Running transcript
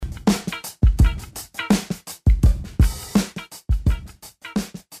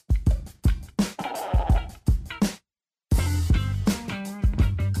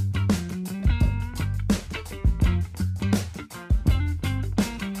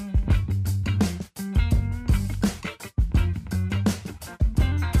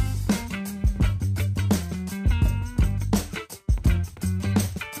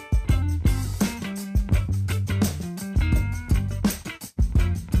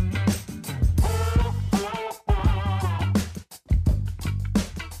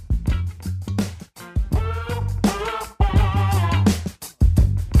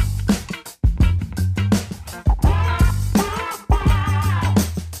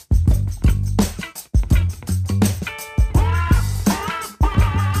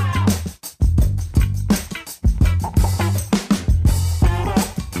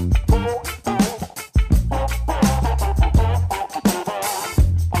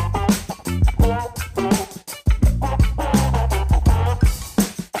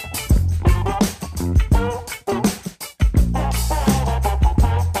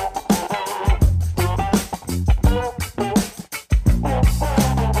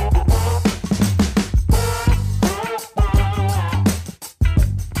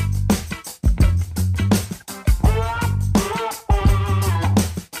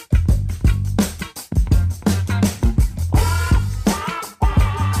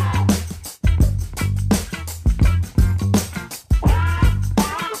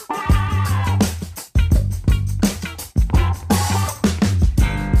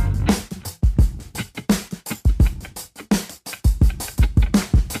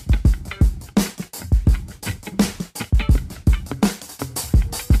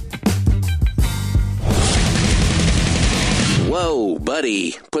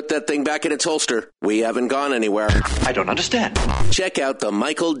Hey, put that thing back in its holster. We haven't gone anywhere. I don't understand. Check out the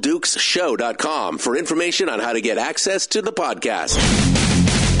MichaelDukesShow.com for information on how to get access to the podcast.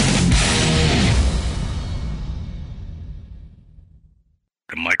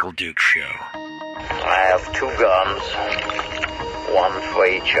 The Michael Dukes Show. I have 2 guns, one for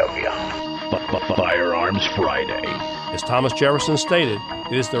each of you. Firearms Friday. As Thomas Jefferson stated,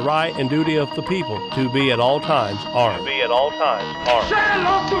 it is the right and duty of the people to be at all times armed. Say hello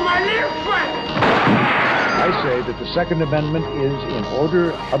to my little friend. I say that the Second Amendment is, in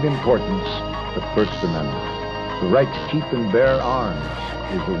order of importance, the First Amendment. The right to keep and bear arms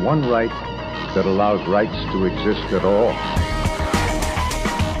is the one right that allows rights to exist at all.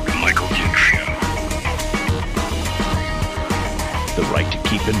 The Michael Dukes Show. The right to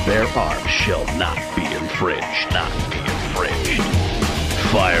keep and bear arms shall not be infringed. Not be infringed.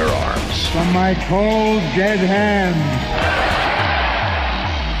 Firearms. From my cold, dead hands.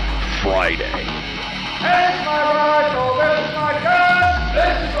 Friday. Here's my rifle, this is my gun,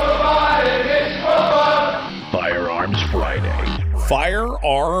 this is for fighting, it's for fun. Firearms Friday.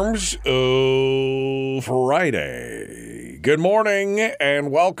 Firearms Friday. Good morning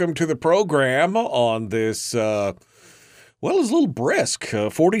and welcome to the program on this, well, it's a little brisk.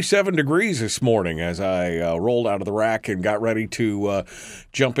 47 degrees this morning as I rolled out of the rack and got ready to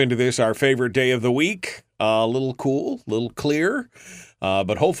jump into this, our favorite day of the week. A little cool, a little clear,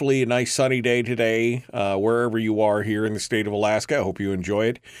 but hopefully a nice sunny day today wherever you are here in the state of Alaska. I hope you enjoy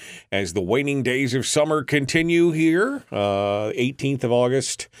it as the waning days of summer continue here. 18th of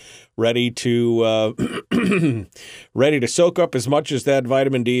August. Ready to soak up as much as that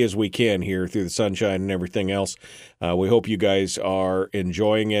vitamin D as we can here through the sunshine and everything else. We hope you guys are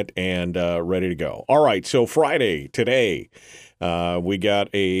enjoying it and ready to go. All right, so Friday today, we got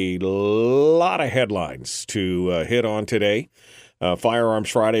a lot of headlines to hit on today. Firearms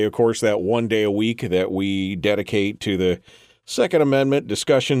Friday, of course, that one day a week that we dedicate to the Second Amendment,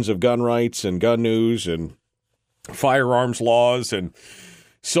 discussions of gun rights and gun news and firearms laws and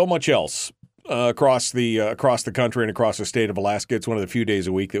so much else across the country and across the state of Alaska. It's one of the few days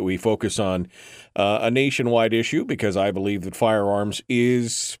a week that we focus on a nationwide issue because I believe that firearms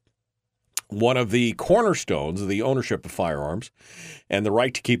is one of the cornerstones of the ownership of firearms, and the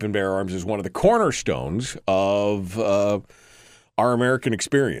right to keep and bear arms is one of the cornerstones of our American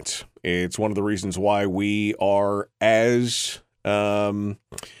experience. It's one of the reasons why we are as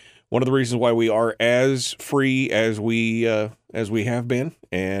free as we have been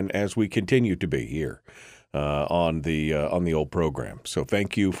and as we continue to be here on the old program. So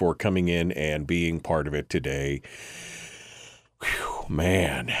thank you for coming in and being part of it today. Whew,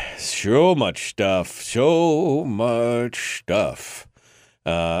 man, so much stuff.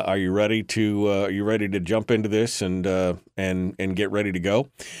 Are you ready to jump into this and get ready to go?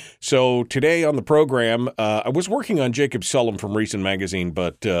 So today on the program, I was working on Jacob Sullum from Recent Magazine,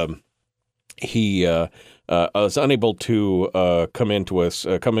 but he was unable to come in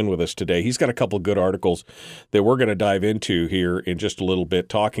with us today. He's got a couple of good articles that we're going to dive into here in just a little bit,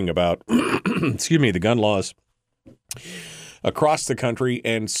 talking about the gun laws across the country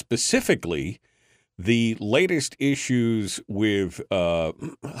and specifically the latest issues with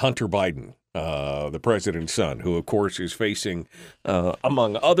Hunter Biden, the president's son, who, of course, is facing,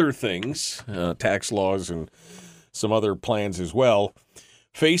 among other things, tax laws and some other plans as well,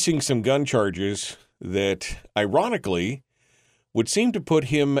 facing some gun charges that, ironically, would seem to put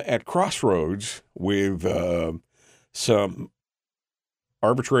him at crossroads with some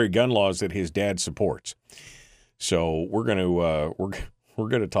arbitrary gun laws that his dad supports. So we're going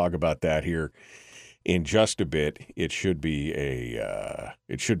to talk about that here in just a bit. It should be a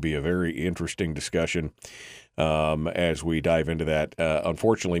very interesting discussion as we dive into that.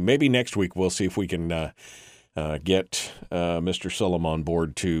 Unfortunately, maybe next week we'll see if we can get Mr. Sullum on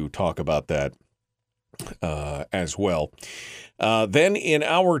board to talk about that as well. Then in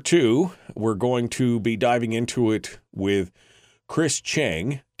hour 2, we're going to be diving into it with Chris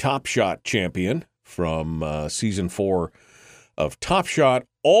Cheng, Top Shot champion from season 4 of Top Shot,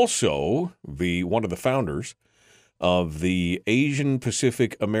 also one of the founders of the Asian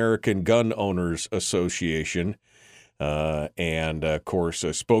Pacific American Gun Owners Association, and, of course, a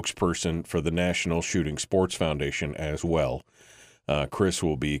spokesperson for the National Shooting Sports Foundation as well. Chris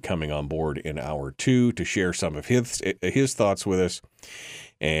will be coming on board in hour 2 to share some of his thoughts with us,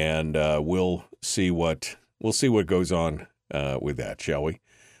 and we'll see what goes on with that, shall we?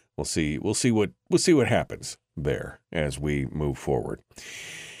 We'll see what happens there as we move forward.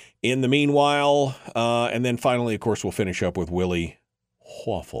 In the meanwhile, and then finally, of course, we'll finish up with Willie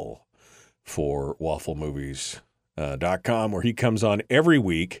Waffle for Waffle Movies firearms.com, where he comes on every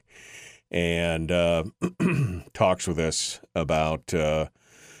week and talks with us about the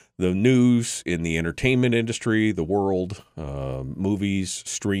news in the entertainment industry, the world, movies,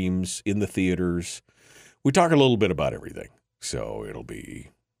 streams, in the theaters. We talk a little bit about everything, so it'll be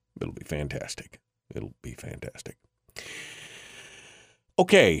fantastic. It'll be fantastic.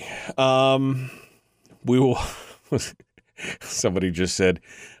 Okay, we will. Somebody just said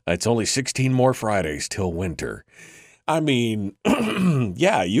it's only 16 more Fridays till winter. I mean,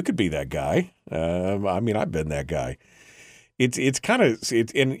 yeah, you could be that guy. I've been that guy. It's kind of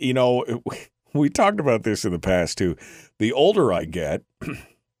and you know, we talked about this in the past too. The older I get,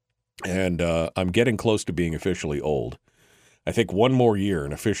 and I'm getting close to being officially old. I think one more year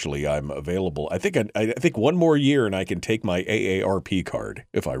and officially I'm available. I think one more year and I can take my AARP card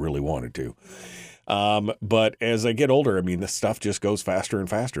if I really wanted to. But as I get older, I mean, this stuff just goes faster and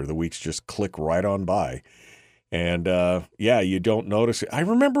faster. The weeks just click right on by. And yeah, you don't notice it. I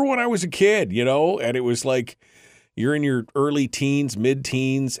remember when I was a kid, you know, and it was like you're in your early teens,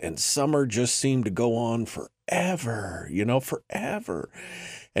 mid-teens, and summer just seemed to go on forever, you know, forever.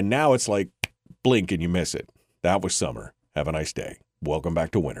 And now it's like blink and you miss it. That was summer. Have a nice day. Welcome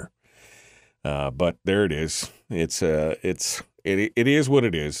back to winter. But there it is. It is what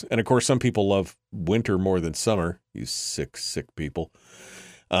it is. And of course, some people love winter more than summer. You sick people.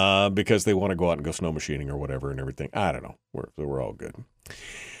 Because they want to go out and go snow machining or whatever and everything. I don't know. We're all good.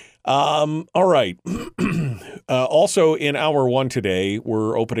 All right. Also in hour one today,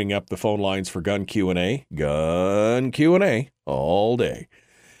 we're opening up the phone lines for gun Q&A. Gun Q&A all day.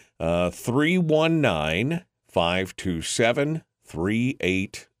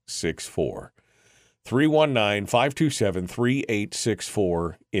 319-527-3864.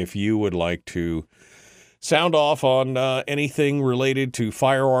 319-527-3864 if you would like to sound off on anything related to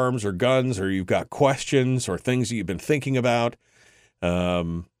firearms or guns, or you've got questions or things that you've been thinking about.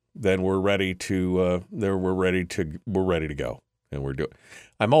 Then we're ready to go, and we're doing.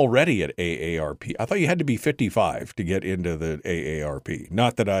 I'm already at AARP. I thought you had to be 55 to get into the AARP.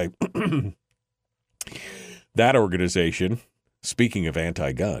 Not that I that organization. Speaking of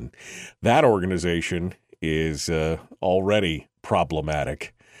anti-gun, that organization is already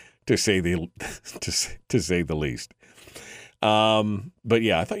problematic, to say the least. But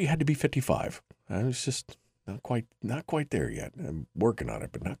yeah, I thought you had to be 55. I was just not quite there yet. I'm working on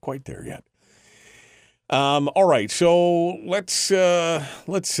it, but not quite there yet. All right, so let's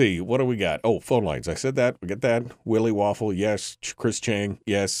see. What do we got? Oh, phone lines. I said that. We get that. Willie Waffle, yes. Chris Cheng,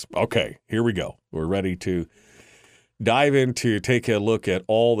 yes. Okay, here we go. We're ready to dive into, take a look at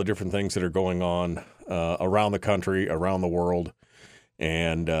all the different things that are going on around the country, around the world,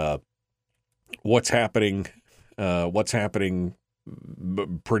 and what's happening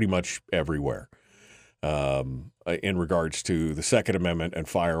pretty much everywhere in regards to the Second Amendment and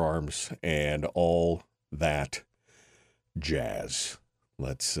firearms and all that jazz.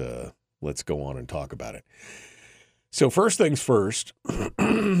 Let's go on and talk about it. So first things first, we're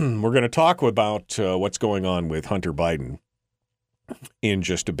going to talk about what's going on with Hunter Biden in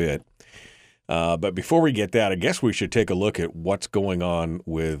just a bit. But before we get that, I guess we should take a look at what's going on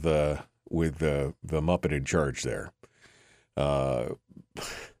with the Muppet in charge there. Joe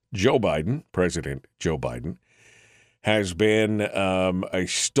Biden, President Joe Biden, has been a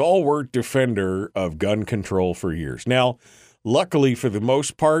stalwart defender of gun control for years. Now, luckily for the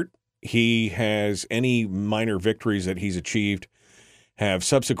most part, he has any minor victories that he's achieved have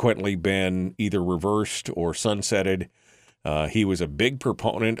subsequently been either reversed or sunsetted. He was a big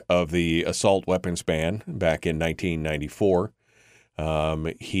proponent of the assault weapons ban back in 1994.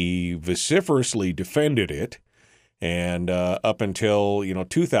 He vociferously defended it, and up until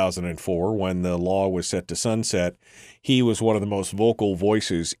 2004, when the law was set to sunset, he was one of the most vocal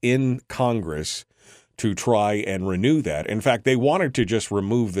voices in Congress to try and renew that. In fact, they wanted to just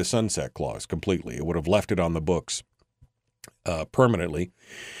remove the sunset clause completely. It would have left it on the books permanently.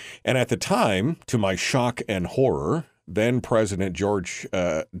 And at the time, to my shock and horror, then President George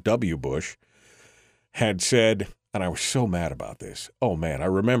W. Bush had said, and I was so mad about this. Oh, man, I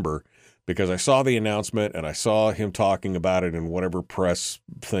remember because I saw the announcement and I saw him talking about it in whatever press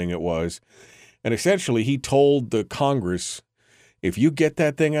thing it was. And essentially, he told the Congress, if you get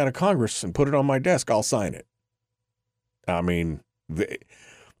that thing out of Congress and put it on my desk, I'll sign it. I mean,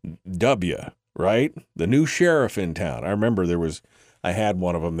 right? The new sheriff in town. I remember I had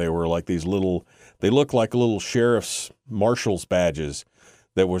one of them. They were like these they looked like little sheriff's marshal's badges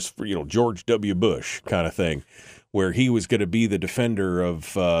that was for, George W. Bush kind of thing. where he was going to be the defender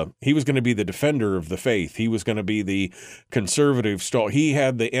of the faith. He was going to be the conservative stall. He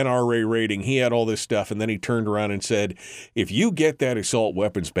had the NRA rating. He had all this stuff, and then he turned around and said, "If you get that assault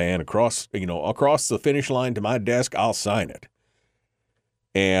weapons ban across the finish line to my desk, I'll sign it."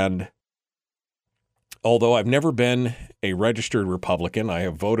 And although I've never been a registered Republican, I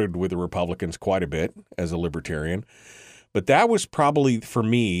have voted with the Republicans quite a bit as a libertarian. But that was probably, for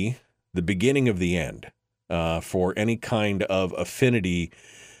me, the beginning of the end. For any kind of affinity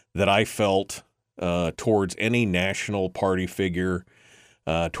that I felt towards any national party figure,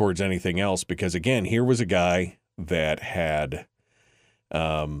 towards anything else. Because, again, here was a guy that had,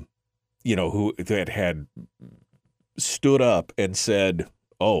 that had stood up and said,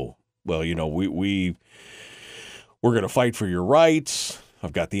 "Oh, well, we're going to fight for your rights.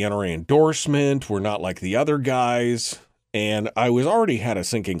 I've got the NRA endorsement. We're not like the other guys." And I was already had a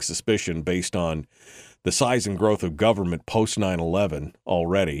sinking suspicion based on the size and growth of government post 9/11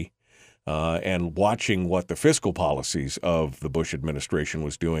 already, and watching what the fiscal policies of the Bush administration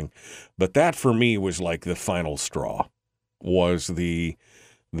was doing. But that, for me, was like the final straw, was the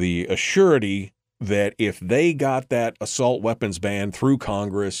assurity that if they got that assault weapons ban through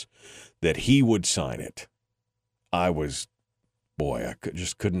Congress, that he would sign it. I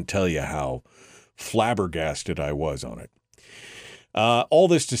just couldn't tell you how flabbergasted I was on it. All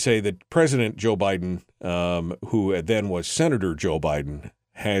this to say that President Joe Biden, who then was Senator Joe Biden,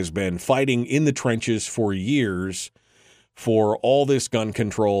 has been fighting in the trenches for years for all this gun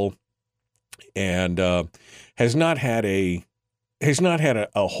control, and has not had a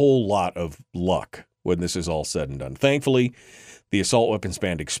whole lot of luck when this is all said and done. Thankfully, the assault weapons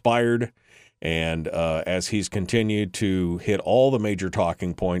ban expired, and as he's continued to hit all the major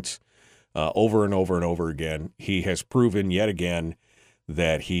talking points over and over and over again, he has proven yet again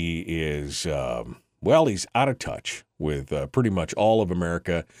that he is, he's out of touch with pretty much all of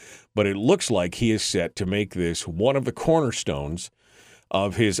America. But it looks like he is set to make this one of the cornerstones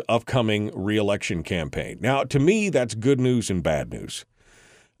of his upcoming reelection campaign. Now, to me, that's good news and bad news.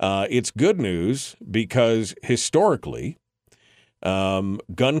 It's good news because historically,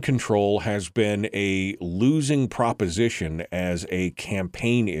 gun control has been a losing proposition as a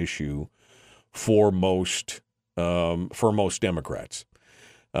campaign issue for most Democrats.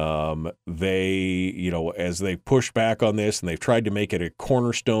 As they push back on this and they've tried to make it a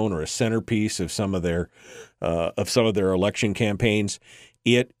cornerstone or a centerpiece of some of their election campaigns,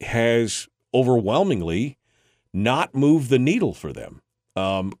 it has overwhelmingly not moved the needle for them.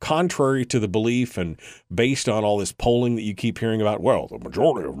 Contrary to the belief and based on all this polling that you keep hearing about, well, the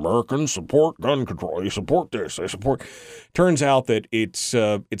majority of Americans support gun control. They support this. They support. Turns out that it's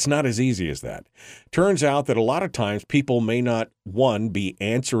not as easy as that. Turns out that a lot of times people may not, one, be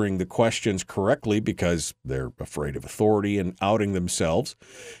answering the questions correctly because they're afraid of authority and outing themselves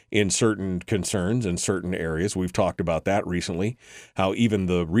in certain concerns in certain areas. We've talked about that recently, how even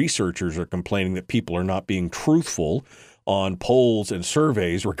the researchers are complaining that people are not being truthful on polls and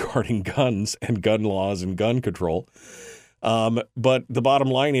surveys regarding guns and gun laws and gun control. But the bottom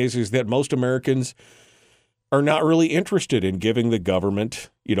line is that most Americans are not really interested in giving the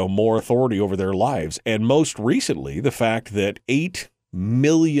government, more authority over their lives. And most recently, the fact that 4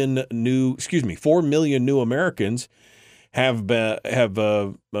 million new Americans have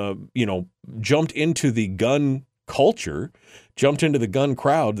jumped into the gun culture, jumped into the gun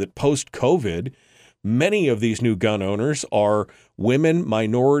crowd that post-COVID, many of these new gun owners are women,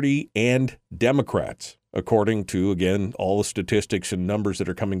 minority, and Democrats, according to, again, all the statistics and numbers that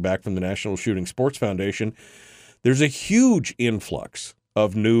are coming back from the National Shooting Sports Foundation. There's a huge influx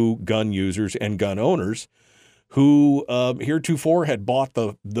of new gun users and gun owners who heretofore had bought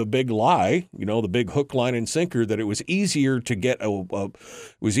the big lie, the big hook, line, and sinker, that it was easier to get a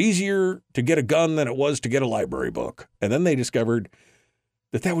gun than it was to get a library book. And then they discovered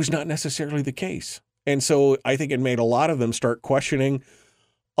that was not necessarily the case. And so I think it made a lot of them start questioning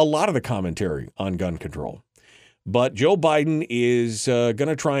a lot of the commentary on gun control. But Joe Biden is going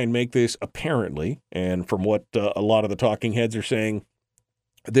to try and make this, apparently, and from what a lot of the talking heads are saying,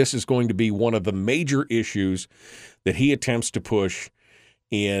 this is going to be one of the major issues that he attempts to push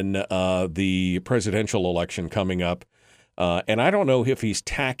in the presidential election coming up. And I don't know if he's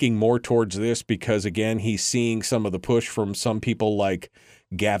tacking more towards this because, again, he's seeing some of the push from some people like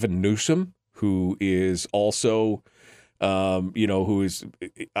Gavin Newsom, who is also, who is,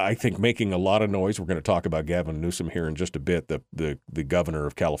 I think, making a lot of noise. We're going to talk about Gavin Newsom here in just a bit, the governor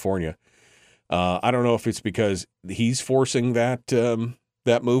of California. I don't know if it's because he's forcing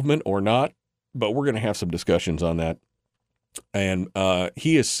that movement or not, but we're going to have some discussions on that. And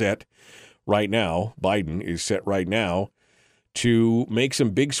he is set right now, Biden is set right now to make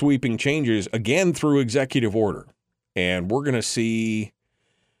some big sweeping changes again through executive order. And we're going to see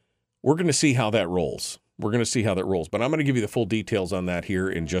how that rolls. We're going to see how that rolls. But I'm going to give you the full details on that here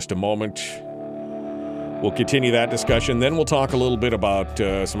in just a moment. We'll continue that discussion. Then we'll talk a little bit about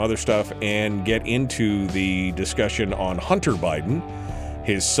some other stuff and get into the discussion on Hunter Biden,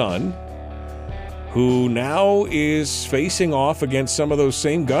 his son, who now is facing off against some of those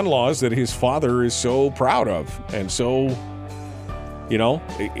same gun laws that his father is so proud of. And so, you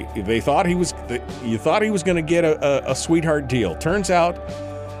thought he was going to get a sweetheart deal. Turns out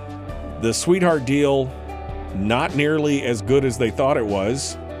the sweetheart deal, not nearly as good as they thought it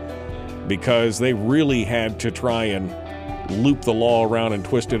was, because they really had to try and loop the law around and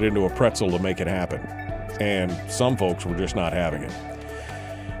twist it into a pretzel to make it happen. And some folks were just not having it.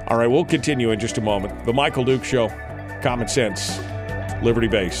 All right, we'll continue in just a moment. The Michael Duke Show, common sense,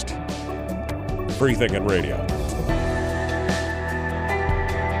 liberty-based, free-thinking radio.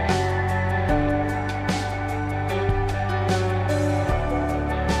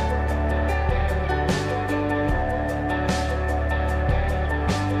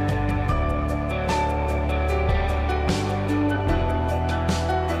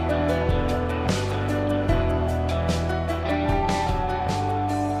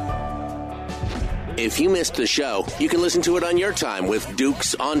 If you missed the show, you can listen to it on your time with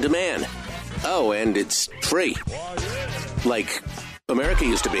Dukes On Demand. Oh, and it's free. Like America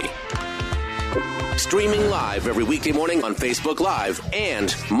used to be. Streaming live every weekday morning on Facebook Live and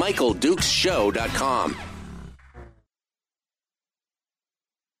MichaelDukesShow.com.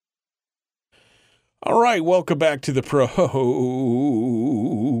 All right, welcome back to the program.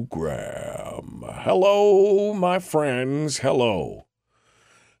 Hello, my friends. Hello.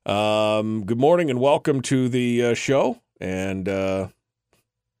 Good morning and welcome to the show. And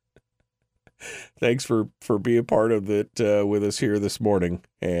thanks for being part of it with us here this morning.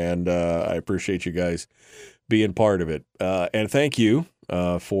 And I appreciate you guys being part of it. And thank you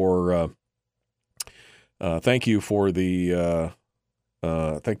for the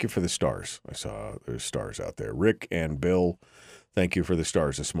stars. I saw there's stars out there. Rick and Bill, thank you for the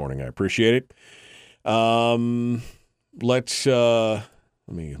stars this morning. I appreciate it.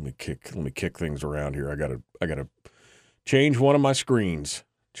 Let me kick things around here. I gotta change one of my screens.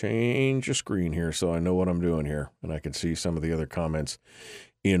 Change a screen here so I know what I'm doing here, and I can see some of the other comments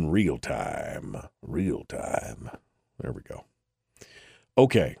in real time. There we go.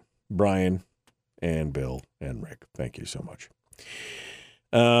 Okay, Brian and Bill and Rick, thank you so much.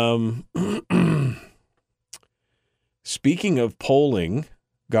 Speaking of polling,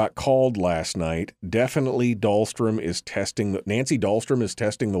 got called last night. Definitely Nancy Dahlstrom is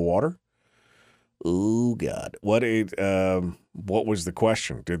testing the water. Oh God. What was the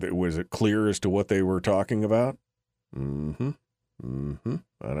question? Was it clear as to what they were talking about? And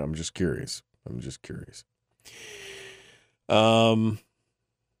I'm just curious. All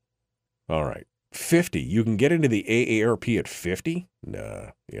right. 50. You can get into the AARP at 50?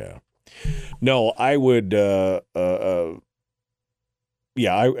 Nah, yeah. No, I would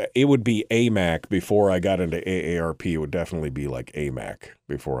it would be AMAC before I got into AARP. It would definitely be like AMAC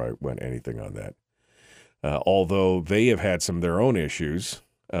before I went anything on that. Although they have had some of their own issues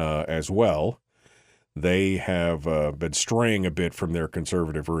as well. They have been straying a bit from their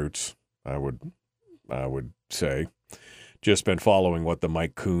conservative roots, I would say. Just been following what the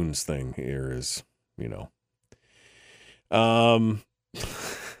Mike Coons thing here is,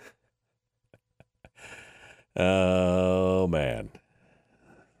 Oh, man.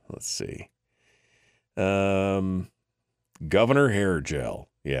 Let's see. Governor Hair Gel.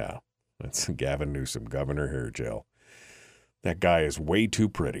 Yeah, that's Gavin Newsom, Governor Hair Gel. That guy is way too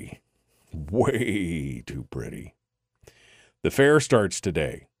pretty. Way too pretty. The fair starts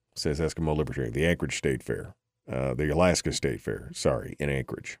today, says Eskimo Libertarian, the Anchorage State Fair. The Alaska State Fair, in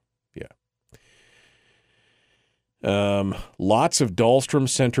Anchorage. Yeah. Lots of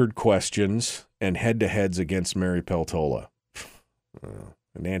Dahlstrom-centered questions and head-to-heads against Mary Peltola.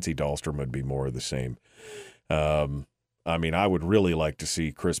 Nancy Dahlstrom would be more of the same. I would really like to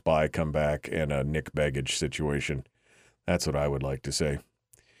see Chris By come back in a Nick Begich situation. That's what I would like to say.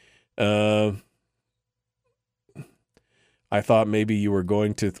 I thought maybe you were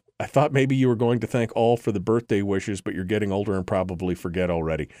going to thank all for the birthday wishes, but you're getting older and probably forget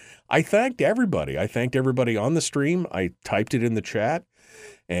already. I thanked everybody. I thanked everybody on the stream. I typed it in the chat,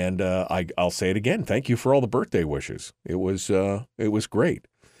 and I'll say it again. Thank you for all the birthday wishes. It was great.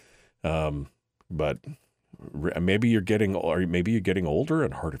 But maybe you're getting older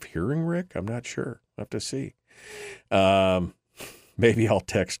and hard of hearing, Rick. I'm not sure. I'll have to see. Maybe I'll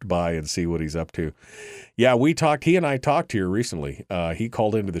text by and see what he's up to. Yeah, he and I talked here recently. He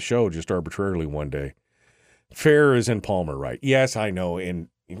called into the show just arbitrarily one day. Fair is in Palmer, right? Yes, I know.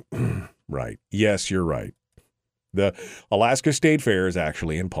 Right. Yes, you're right. The Alaska State Fair is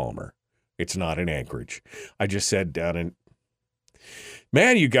actually in Palmer. It's not in Anchorage. I just said down in...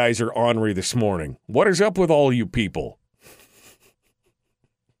 Man, you guys are ornery this morning. What is up with all you people?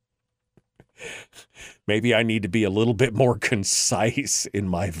 Maybe I need to be a little bit more concise in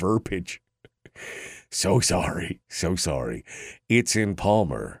my verbiage. So sorry. It's in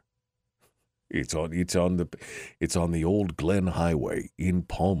Palmer. It's on the old Glen Highway in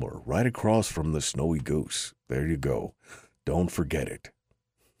Palmer, right across from the Snowy Goose. There you go. Don't forget it.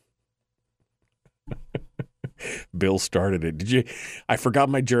 Bill started it. Did you? I forgot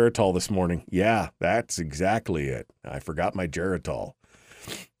my Geritol this morning. Yeah, that's exactly it. I forgot my Geritol.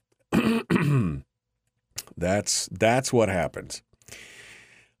 That's what happens.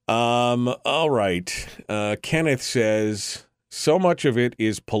 All right. Kenneth says, so much of it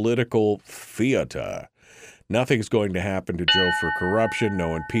is political theater. Nothing's going to happen to Joe for corruption,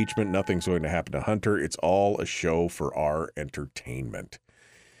 no impeachment, nothing's going to happen to Hunter. It's all a show for our entertainment.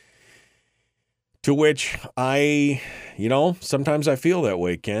 To which sometimes I feel that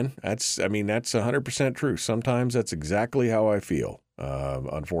way, Ken. That's 100% true. Sometimes that's exactly how I feel,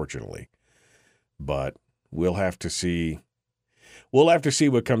 unfortunately. But we'll have to see. We'll have to see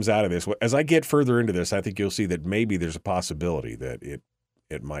what comes out of this. As I get further into this, I think you'll see that maybe there's a possibility that it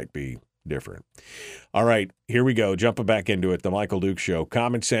might be different. All right, here we go. Jumping back into it. The Michael Dukes Show.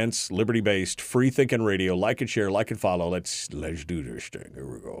 Common sense, liberty-based, free-thinking radio. Like and share, like and follow. Let's do this thing. Here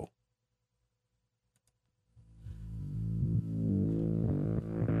we go.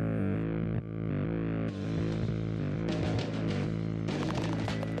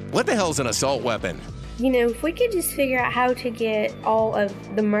 What the hell's an assault weapon? If we could just figure out how to get all of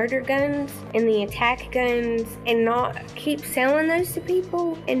the murder guns and the attack guns and not keep selling those to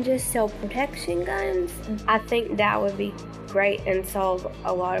people and just sell protection guns, I think that would be great and solve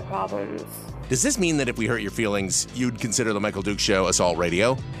a lot of problems. Does this mean that if we hurt your feelings, you'd consider the Michael Dukes Show assault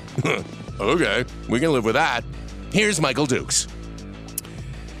radio? Okay, we can live with that. Here's Michael Dukes.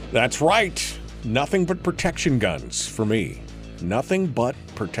 That's right. Nothing but protection guns for me. Nothing but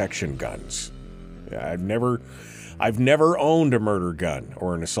protection guns. I've never owned a murder gun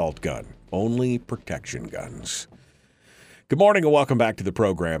or an assault gun. Only protection guns. Good morning and welcome back to the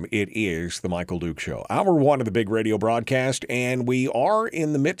program. It is the Michael Dukes Show. Hour one of the big radio broadcast, and we are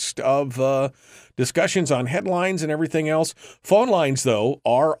in the midst of discussions on headlines and everything else. Phone lines, though,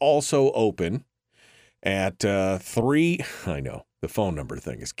 are also open at 3. I know, the phone number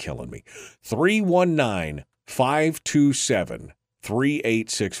thing is killing me. 319-527-3864.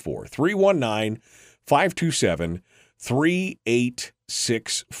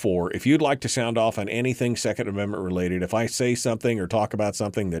 319-527-3864. If you'd like to sound off on anything Second Amendment related, if I say something or talk about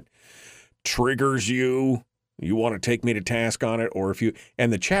something that triggers you, you want to take me to task on it, or if you,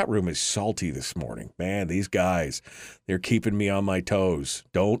 and the chat room is salty this morning. Man, these guys, they're keeping me on my toes.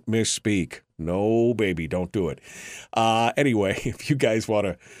 Don't misspeak. No, baby, don't do it. Anyway, if you guys want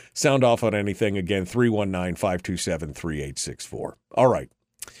to sound off on anything, again, 319-527-3864. All right.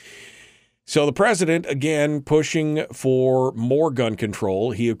 So the president, again, pushing for more gun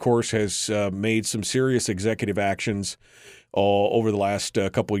control. He, of course, has made some serious executive actions over the last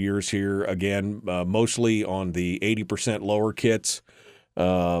couple of years here. Again, mostly on the 80% lower kits,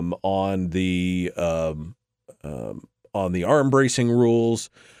 on the arm bracing rules.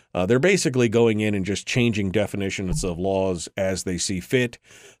 They're basically going in and just changing definitions of laws as they see fit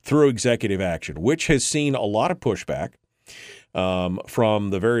through executive action, which has seen a lot of pushback from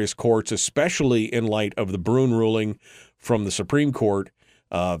the various courts, especially in light of the Brune ruling from the Supreme Court.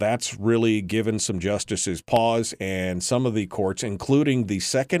 That's really given some justices pause, and some of the courts, including the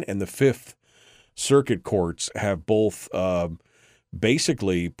Second and the Fifth Circuit courts, have both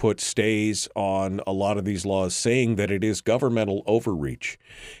basically put stays on a lot of these laws, saying that it is governmental overreach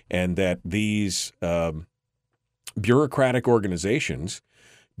and that these bureaucratic organizations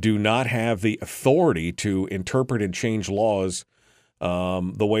do not have the authority to interpret and change laws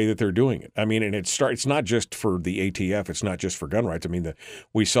the way that they're doing it. I mean, and it's not just for the ATF. It's not just for gun rights. I mean,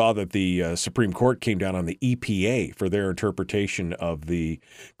 we saw that the Supreme Court came down on the EPA for their interpretation of the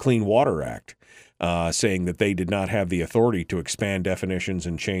Clean Water Act, saying that they did not have the authority to expand definitions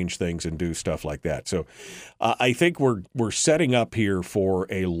and change things and do stuff like that. So I think we're setting up here for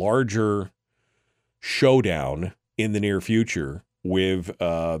a larger showdown in the near future with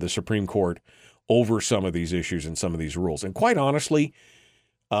the Supreme Court over some of these issues and some of these rules. And quite honestly,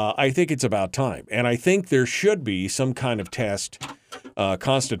 I think it's about time. And I think there should be some kind of test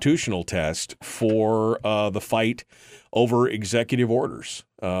constitutional test for the fight over executive orders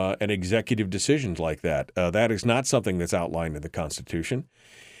and executive decisions like that. That is not something that's outlined in the Constitution.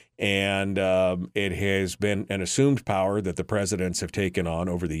 And it has been an assumed power that the presidents have taken on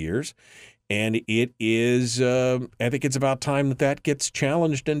over the years. And it is, I think it's about time that gets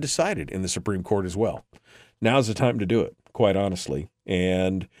challenged and decided in the Supreme Court as well. Now's the time to do it, quite honestly.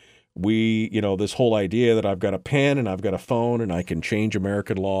 And this whole idea that I've got a pen and I've got a phone and I can change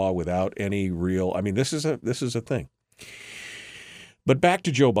American law without any real, this is a thing. But back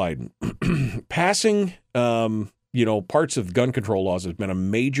to Joe Biden. Passing, parts of gun control laws has been a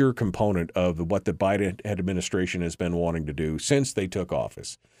major component of what the Biden administration has been wanting to do since they took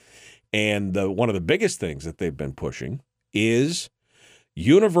office. And one of the biggest things that they've been pushing is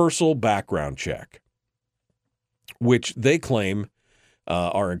universal background check, which they claim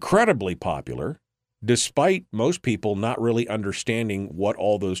are incredibly popular, despite most people not really understanding what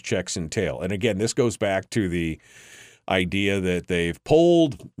all those checks entail. And again, this goes back to the idea that they've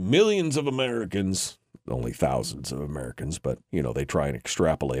polled millions of Americans, only thousands of Americans, but, they try and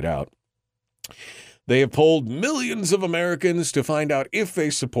extrapolate out. They have polled millions of Americans to find out if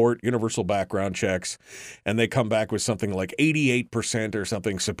they support universal background checks, and they come back with something like 88% or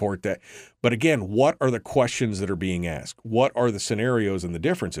something support that. But again, what are the questions that are being asked? What are the scenarios and the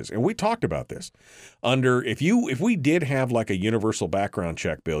differences? And we talked about this. If we did have like a universal background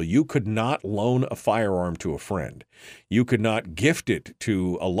check bill, you could not loan a firearm to a friend. You could not gift it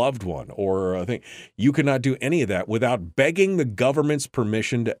to a loved one or a thing. You could not do any of that without begging the government's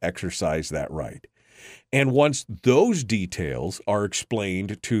permission to exercise that right. And once those details are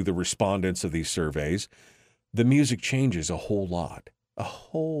explained to the respondents of these surveys, the music changes a whole lot.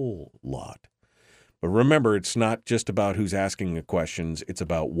 But remember, it's not just about who's asking the questions. It's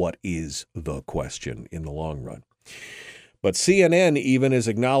about what is the question in the long run. But CNN even is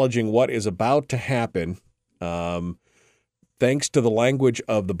acknowledging what is about to happen thanks to the language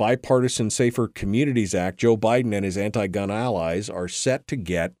of the Bipartisan Safer Communities Act. Joe Biden and his anti-gun allies are set to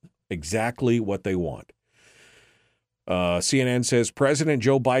get exactly what they want. CNN says President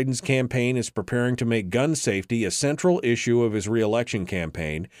Joe Biden's campaign is preparing to make gun safety a central issue of his re-election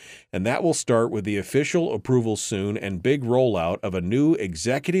campaign, and that will start with the official approval soon and big rollout of a new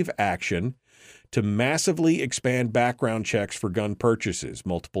executive action to massively expand background checks for gun purchases,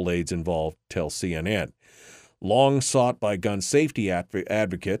 multiple aides involved tell CNN. Long sought by gun safety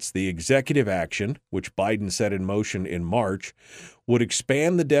advocates, the executive action, which Biden set in motion in March, would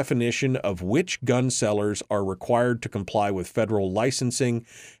expand the definition of which gun sellers are required to comply with federal licensing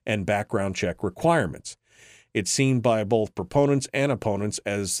and background check requirements. It's seen by both proponents and opponents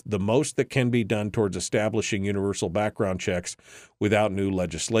as the most that can be done towards establishing universal background checks without new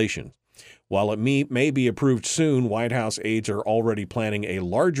legislation. While it may be approved soon, White House aides are already planning a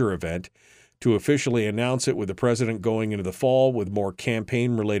larger event to officially announce it, with the president going into the fall with more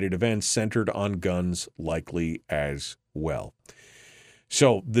campaign-related events centered on guns likely as well.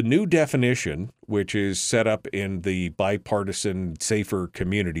 So the new definition, which is set up in the Bipartisan Safer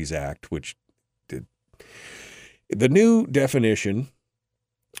Communities Act, the new definition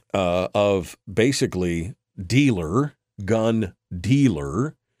of basically gun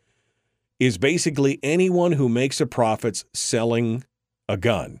dealer, is basically anyone who makes a profit selling a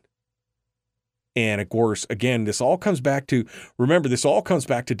gun. And of course, again, this all comes back to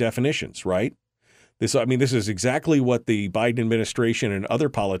definitions, right? This is exactly what the Biden administration and other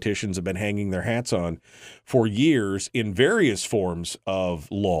politicians have been hanging their hats on for years in various forms of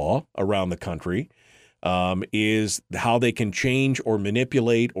law around the country, is how they can change or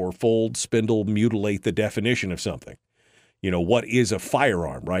manipulate or fold, spindle, mutilate the definition of something. What is a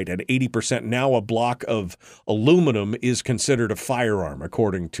firearm, right? At 80% now, a block of aluminum is considered a firearm,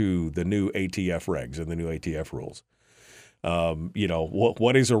 according to the new ATF regs and the new ATF rules.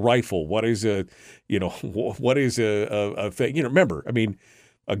 What is a rifle? What is a thing? Remember,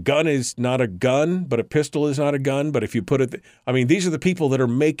 a gun is not a gun, but a pistol is not a gun. But if you put it, these are the people that are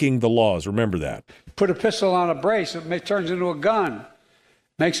making the laws. Remember that. Put a pistol on a brace, it turns into a gun.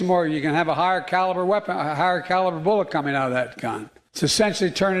 Makes it more, you can have a higher caliber weapon, a higher caliber bullet coming out of that gun. It's essentially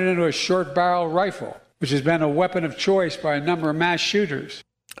turning it into a short barrel rifle, which has been a weapon of choice by a number of mass shooters.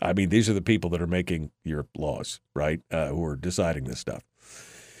 These are the people that are making your laws, right? Who are deciding this stuff.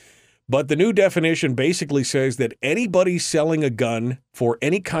 But the new definition basically says that anybody selling a gun for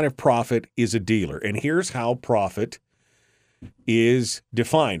any kind of profit is a dealer. And here's how profit is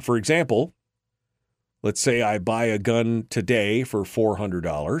defined. For example, let's say I buy a gun today for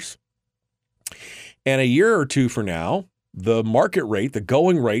 $400, and a year or two from now, the market rate, the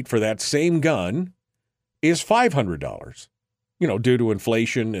going rate for that same gun is $500. due to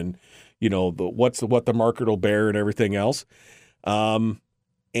inflation and, what the market will bear and everything else. And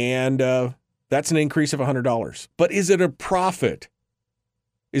that's an increase of $100. But is it a profit?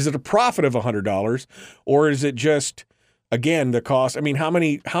 Is it a profit of $100, or is it just, again, the cost? I mean, how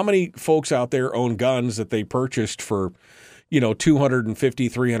many folks out there own guns that they purchased for, $250,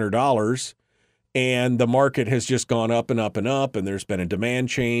 $300, and the market has just gone up and up and up, and there's been a demand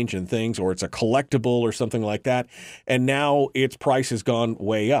change and things, or it's a collectible or something like that, and now its price has gone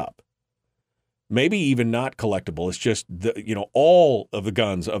way up. Maybe even not collectible. It's just all of the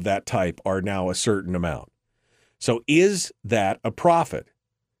guns of that type are now a certain amount. So is that a profit?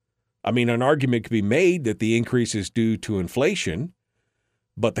 I mean, an argument could be made that the increase is due to inflation,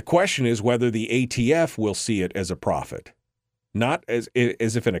 but the question is whether the ATF will see it as a profit. Not as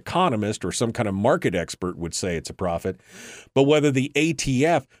if an economist or some kind of market expert would say it's a profit, but whether the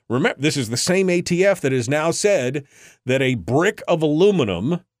ATF, remember, this is the same ATF that has now said that a brick of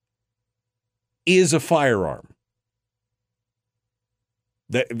aluminum is a firearm.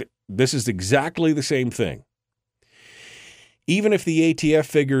 This is exactly the same thing. Even if the ATF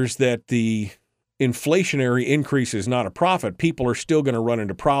figures that the inflationary increase is not a profit, people are still going to run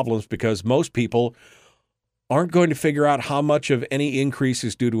into problems because most people aren't going to figure out how much of any increase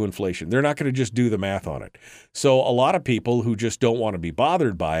is due to inflation. They're not going to just do the math on it. So a lot of people who just don't want to be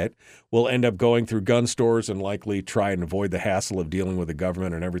bothered by it will end up going through gun stores and likely try and avoid the hassle of dealing with the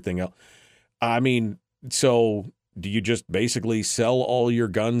government and everything else. I mean, so do you just basically sell all your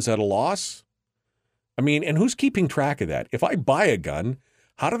guns at a loss? I mean, and who's keeping track of that? If I buy a gun,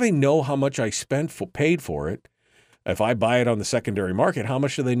 how do they know how much I paid for it? If I buy it on the secondary market, how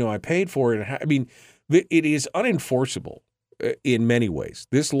much do they know I paid for it? I mean, it is unenforceable in many ways.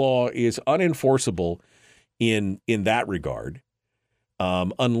 This law is unenforceable in that regard,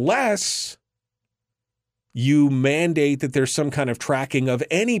 unless you mandate that there's some kind of tracking of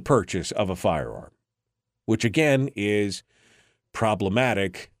any purchase of a firearm, which again is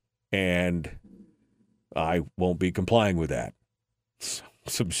problematic, and I won't be complying with that.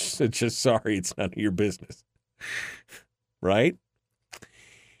 So it's just sorry, it's none of your business, right?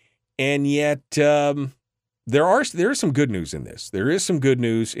 And yet there is some good news in this. There is some good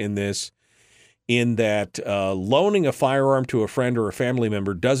news in this, in that loaning a firearm to a friend or a family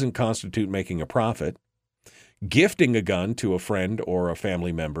member doesn't constitute making a profit. Gifting a gun to a friend or a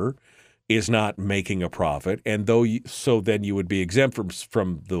family member is not making a profit, and then you would be exempt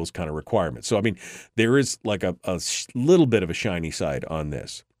from those kind of requirements. So, I mean, there is like a little bit of a shiny side on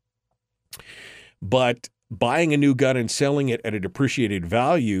this. But buying a new gun and selling it at a depreciated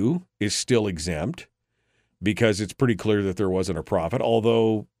value is still exempt because it's pretty clear that there wasn't a profit.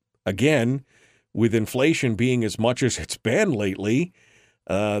 Although, again, with inflation being as much as it's been lately,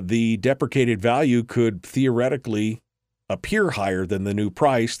 the depreciated value could theoretically appear higher than the new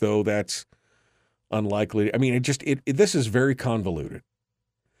price, though that's unlikely. I mean, this is very convoluted.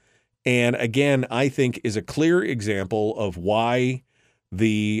 And again, I think is a clear example of why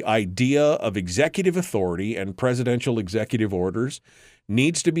the idea of executive authority and presidential executive orders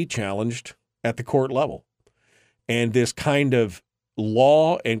needs to be challenged at the court level. And this kind of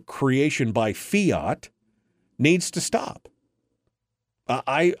law and creation by fiat needs to stop.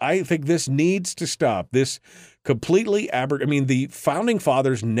 I think this needs to stop. This completely the founding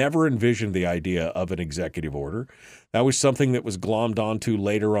fathers never envisioned the idea of an executive order. That was something that was glommed onto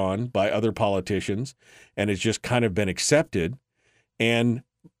later on by other politicians, and it's just kind of been accepted. And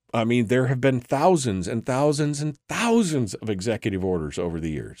I mean, there have been thousands and thousands and thousands of executive orders over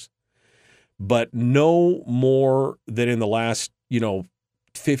the years, but no more than in the last,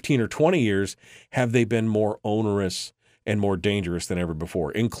 15 or 20 years have they been more onerous and more dangerous than ever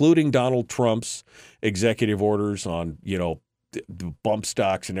before, including Donald Trump's executive orders on, the bump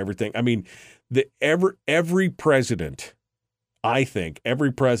stocks and everything. I mean, every president, I think,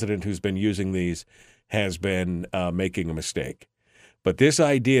 every president who's been using these has been making a mistake. But this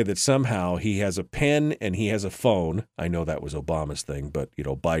idea that somehow he has a pen and he has a phone, I know that was Obama's thing, but,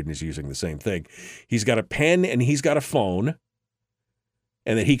 Biden is using the same thing. He's got a pen and he's got a phone,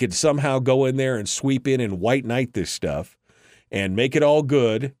 and that he could somehow go in there and sweep in and white knight this stuff and make it all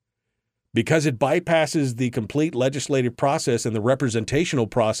good because it bypasses the complete legislative process and the representational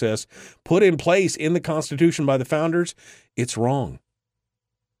process put in place in the Constitution by the founders. It's wrong.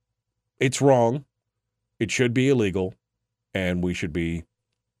 It's wrong. It should be illegal, and we should be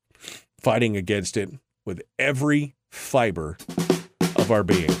fighting against it with every fiber of our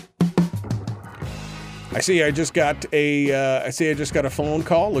being. I see I just got a phone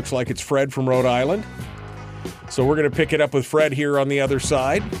call. Looks like it's Fred from Rhode Island. So we're going to pick it up with Fred here on the other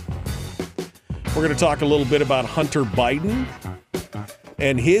side. We're We're going to talk a little bit about Hunter Biden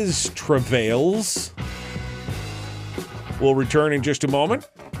and his travails. We'll return in just a moment.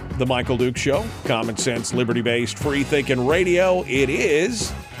 The Michael Duke Show, common sense, liberty-based, free-thinking radio. It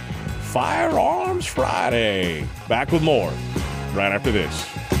is Firearms Friday. Back with more right after this.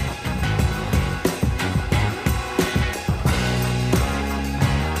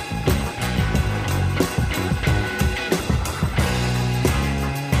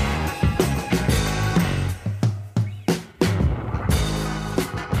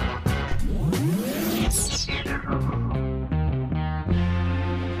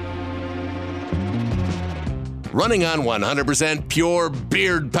 Running on 100% pure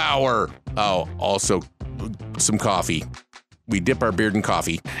beard power. Oh, also some coffee. We dip our beard in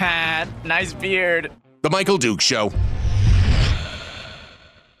coffee. Ha, nice beard. The Michael Duke Show.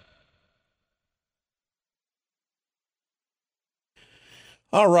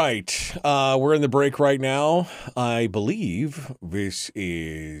 All right. We're in the break right now. I believe this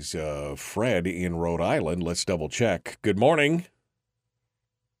is Fred in Rhode Island. Let's double check. Good morning.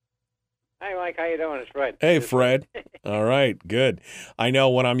 Hi, Mike. How you doing? It's Fred. Hey, Fred. All right, good. I know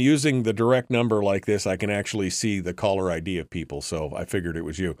when I'm using the direct number like this, I can actually see the caller ID of people, so I figured it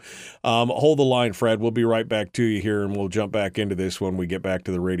was you. Hold the line, Fred. We'll be right back to you here, and we'll jump back into this when we get back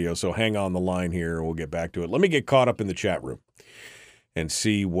to the radio. So hang on the line here, and we'll get back to it. Let me get caught up in the chat room and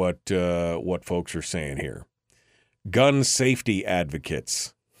see what folks are saying here. Gun safety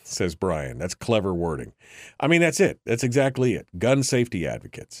advocates, says Brian. That's clever wording. I mean, that's it. That's exactly it. Gun safety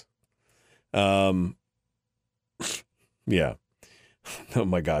advocates. Yeah. Oh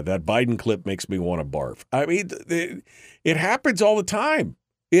my God, that Biden clip makes me want to barf. I mean, it happens all the time.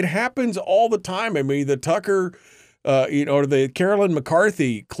 It happens all the time. I mean, the Tucker, or the Carolyn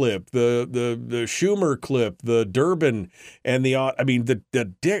McCarthy clip, the Schumer clip, the Durbin, and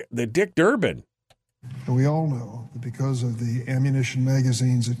the Dick Durbin. And we all know that because of the ammunition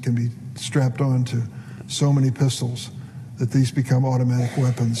magazines that can be strapped on to so many pistols, that these become automatic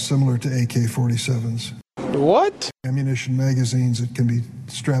weapons similar to AK-47s. What? Ammunition magazines that can be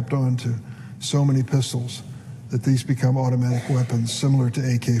strapped on to so many pistols that these become automatic weapons similar to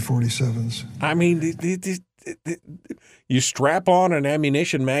AK-47s. I mean, you strap on an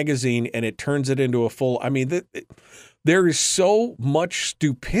ammunition magazine and it turns it into a full... I mean, there is so much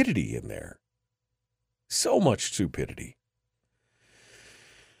stupidity in there. So much stupidity.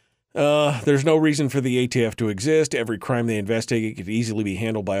 There's no reason for the ATF to exist. Every crime they investigate could easily be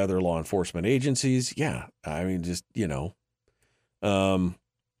handled by other law enforcement agencies. Yeah, I mean, just, yeah,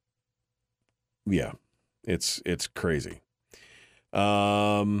 it's crazy.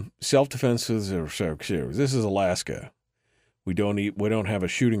 Self-defense is, this is Alaska. We don't have a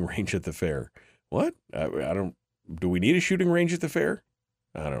shooting range at the fair. What? Do we need a shooting range at the fair?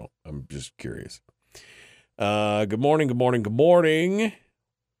 I don't know. I'm just curious. Good morning. 40-foot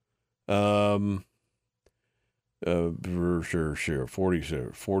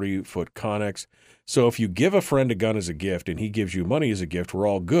Connex. So if you give a friend a gun as a gift and he gives you money as a gift, we're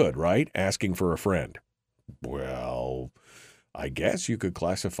all good, right? Asking for a friend. Well, I guess you could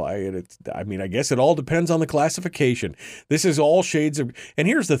classify it. I guess it all depends on the classification. This is all shades of, and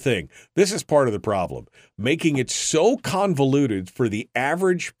here's the thing. This is part of the problem. Making it so convoluted for the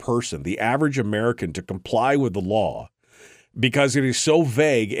average person, the average American, to comply with the law, because it is so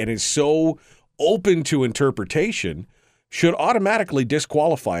vague and is so open to interpretation, should automatically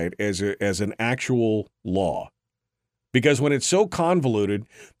disqualify it as an actual law. Because when it's so convoluted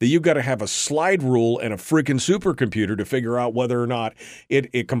that you've got to have a slide rule and a freaking supercomputer to figure out whether or not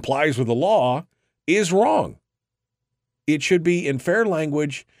it complies with the law is wrong. It should be in fair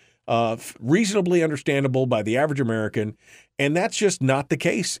language, reasonably understandable by the average American, and that's just not the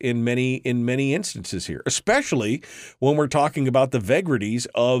case in many instances here, especially when we're talking about the vagaries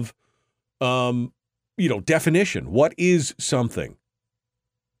of, definition. What is something?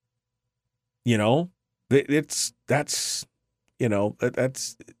 That's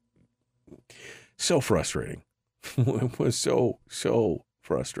so frustrating. It was so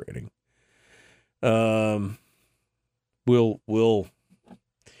frustrating. We'll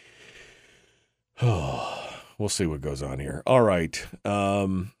see what goes on here. All right.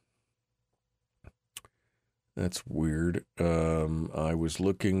 That's weird. I was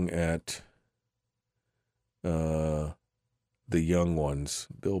looking at the young ones.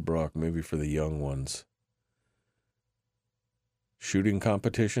 Bill Brock, maybe for the young ones. Shooting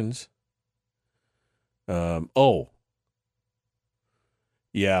competitions. Yeah.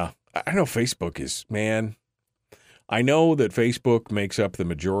 I know Facebook is, man. I know that Facebook makes up the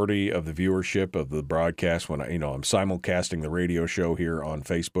majority of the viewership of the broadcast when I'm simulcasting the radio show here on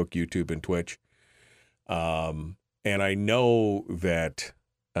Facebook, YouTube, and Twitch. And I know that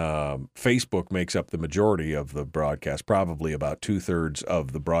Facebook makes up the majority of the broadcast, probably about 2/3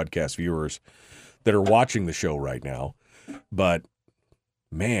 of the broadcast viewers that are watching the show right now. But,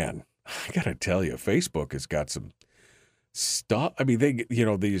 man, I got to tell you, Facebook has got some stuff. I mean,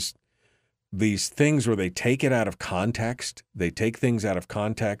 these things where they take it out of context. They take things out of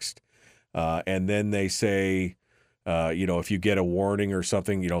context, and then they say, if you get a warning or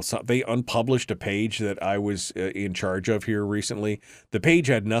something, they unpublished a page that I was in charge of here recently. The page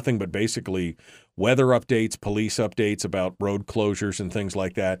had nothing but basically weather updates, police updates about road closures and things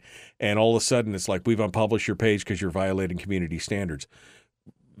like that. And all of a sudden, it's like, we've unpublished your page because you're violating community standards.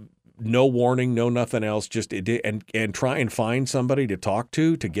 No warning, no nothing else. Just and try and find somebody to talk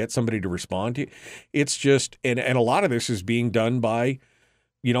to get somebody to respond to you. It's just and a lot of this is being done by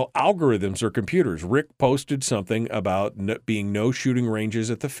algorithms or computers. Rick posted something about being no shooting ranges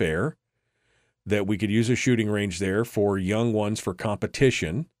at the fair, that we could use a shooting range there for young ones for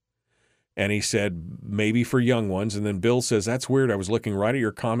competition. And he said, maybe for young ones. And then Bill says, that's weird. I was looking right at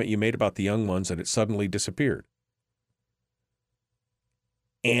your comment you made about the young ones and it suddenly disappeared.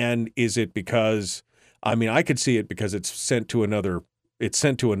 And is it because, I could see it because it's sent to another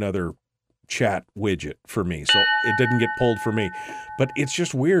chat widget for me, so it didn't get pulled for me. But it's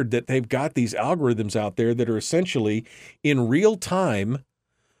just weird that they've got these algorithms out there that are essentially in real time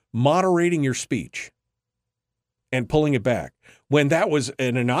moderating your speech and pulling it back. When that was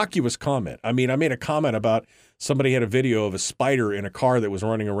an innocuous comment. I made a comment about somebody had a video of a spider in a car that was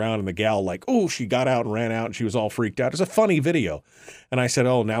running around, and the gal she got out and ran out and she was all freaked out. It's a funny video. And I said,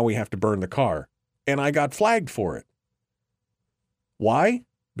 now we have to burn the car. And I got flagged for it. Why?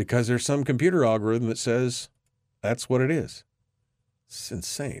 Because there's some computer algorithm that says that's what it is. It's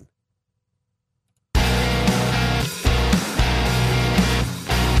insane.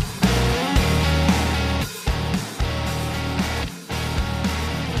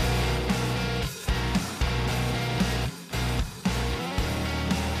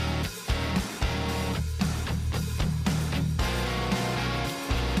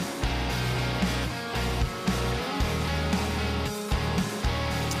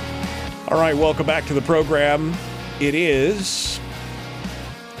 All right, welcome back to the program. It is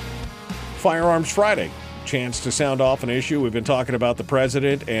Firearms Friday. Chance to sound off an issue. We've been talking about the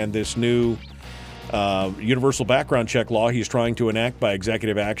president and this new universal background check law he's trying to enact by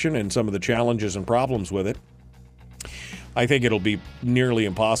executive action and some of the challenges and problems with it. I think it'll be nearly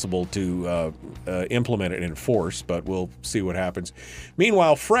impossible to implement and enforce, but we'll see what happens.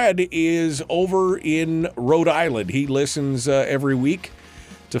 Meanwhile, Fred is over in Rhode Island. He listens every week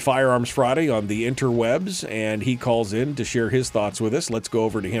to Firearms Friday on the interwebs, and he calls in to share his thoughts with us. Let's go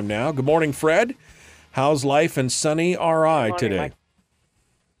over to him now. Good morning, Fred. How's life in sunny RI today?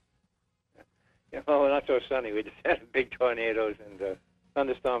 Not so sunny. We just had big tornadoes and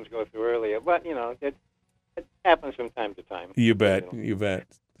thunderstorms go through earlier, but it happens from time to time. You bet. You bet.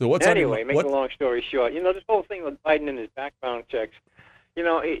 So what's anyway? Make a long story short, this whole thing with Biden and his background checks.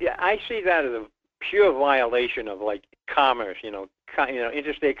 I see that as a pure violation of commerce.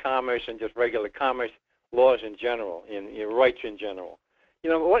 Interstate commerce and just regular commerce laws in general, and your rights in general.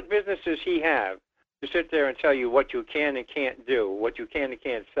 What business does he have to sit there and tell you what you can and can't do, what you can and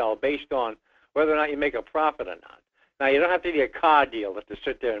can't sell, based on whether or not you make a profit or not? Now, you don't have to be a car dealer to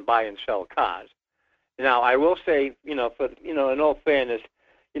sit there and buy and sell cars. Now, I will say, in all fairness,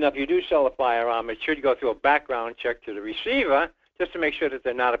 if you do sell a firearm, it should go through a background check to the receiver just to make sure that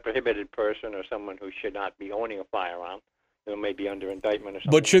they're not a prohibited person or someone who should not be owning a firearm. May be under indictment or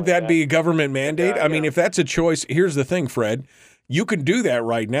something. But should that be a government mandate? If that's a choice, here's the thing, Fred. You can do that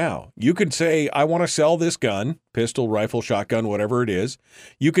right now. You could say, I want to sell this gun, pistol, rifle, shotgun, whatever it is.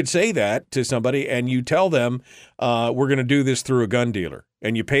 You could say that to somebody, and you tell them, we're going to do this through a gun dealer.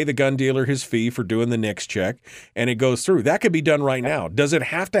 And you pay the gun dealer his fee for doing the NICS check, and it goes through. That could be done right now. Does it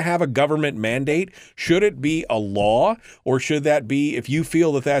have to have a government mandate? Should it be a law? Or should that be, if you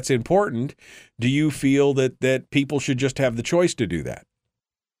feel that that's important, do you feel that people should just have the choice to do that?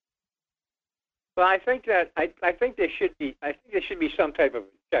 Well, I think there should be some type of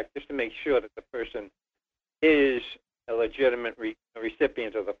check just to make sure that the person is a legitimate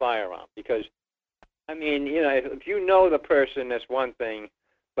recipient of the firearm. Because, if you know the person, that's one thing.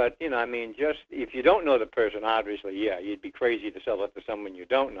 But, just if you don't know the person, obviously, you'd be crazy to sell it to someone you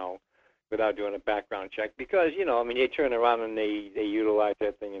don't know without doing a background check. Because, they turn around and they utilize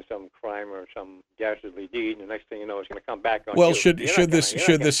that thing in some crime or some dastardly deed, and the next thing you know, it's going to come back on you. Well, should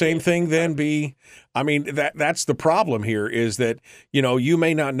the same thing then be? That's the problem here is that, you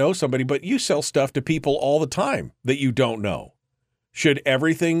may not know somebody, but you sell stuff to people all the time that you don't know. Should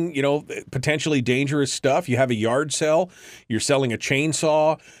everything, potentially dangerous stuff, you have a yard sale, you're selling a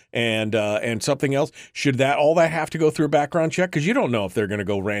chainsaw and something else, should all that have to go through a background check? Because you don't know if they're going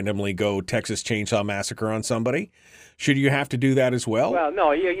to randomly go Texas Chainsaw Massacre on somebody. Should you have to do that as well? Well, no,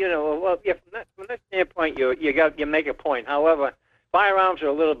 from that standpoint, you make a point. However, firearms are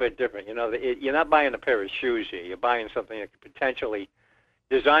a little bit different. You're not buying a pair of shoes here. You're buying something that could potentially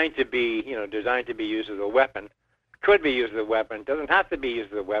designed to be used as a weapon. Could be used as a weapon. Doesn't have to be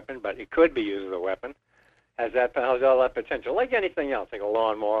used as a weapon, but it could be used as a weapon. Has all that potential, like anything else, like a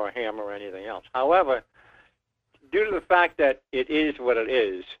lawnmower, a hammer, or anything else. However, due to the fact that it is what it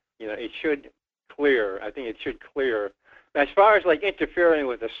is, it should clear. I think it should clear. As far as like interfering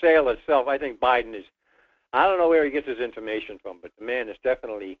with the sale itself, I think Biden is. I don't know where he gets his information from, but the man is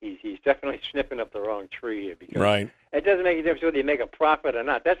definitely he's definitely snipping up the wrong tree here, because it doesn't make a difference whether you make a profit or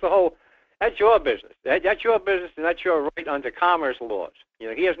not. That's your business. That's your business, and that's your right under commerce laws.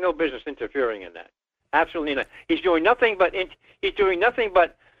 He has no business interfering in that. Absolutely not. He's doing nothing but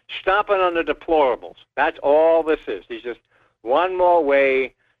stomping on the deplorables. That's all this is. He's just one more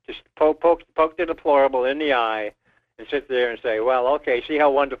way to poke the deplorable in the eye and sit there and say, well, okay, see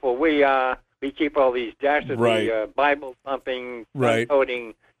how wonderful we are. We keep all these dastardly Bible-thumping,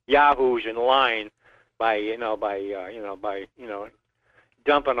 gun-toting yahoos in line by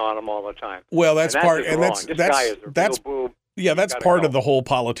dumping on them all the time. Well, that's part, and that's that's part of the whole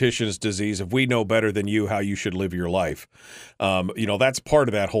politician's disease. If we know better than you how you should live your life, that's part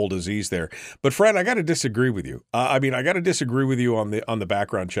of that whole disease there. But Fred, I got to disagree with you. I got to disagree with you on the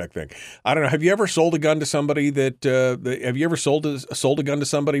background check thing. I don't know. Have you ever sold a gun to somebody have you ever sold a gun to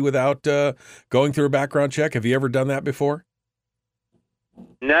somebody without going through a background check? Have you ever done that before?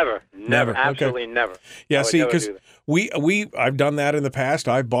 Never, absolutely okay. Never. Yeah, see, because I've done that in the past.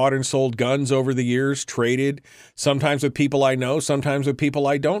 I've bought and sold guns over the years, traded, sometimes with people I know, sometimes with people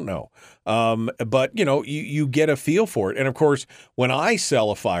I don't know. But, you get a feel for it. And, of course, when I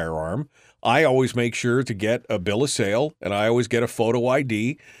sell a firearm, I always make sure to get a bill of sale, and I always get a photo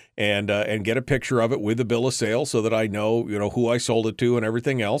ID and get a picture of it with the bill of sale so that I know, who I sold it to and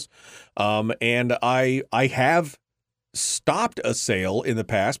everything else. And I have stopped a sale in the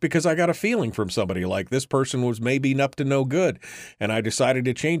past because I got a feeling from somebody like this person was maybe up to no good, and I decided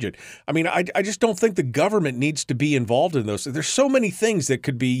to change it. I just don't think the government needs to be involved in those. There's so many things that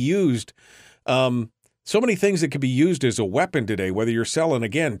could be used. So many things that could be used as a weapon today, whether you're selling,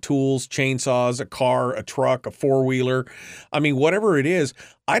 again, tools, chainsaws, a car, a truck, a four-wheeler. Whatever it is,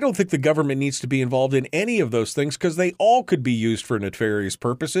 I don't think the government needs to be involved in any of those things because they all could be used for nefarious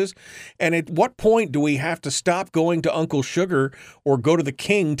purposes. And at what point do we have to stop going to Uncle Sugar or go to the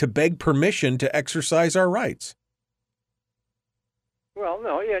king to beg permission to exercise our rights? Well,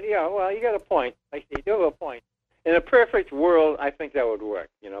 no, well, you got a point. You do have a point. In a perfect world, I think that would work,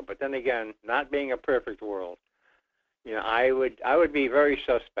 But then again, not being a perfect world, I would be very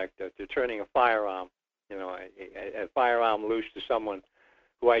suspect of turning a firearm, a firearm loose to someone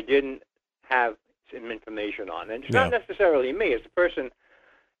who I didn't have some information on, and it's not necessarily me. It's the person,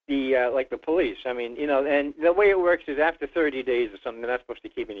 like the police. And the way it works is after 30 days or something, they're not supposed to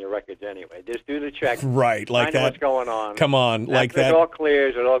keep in your records anyway. Just do the check, right? Like find out what's going on. Come on, like that. It all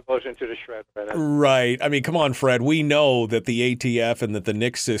clears. It all goes into the shredder. Right. Come on, Fred. We know that the ATF and that the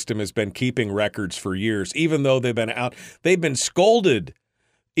NICS system has been keeping records for years, even though they've been out. They've been scolded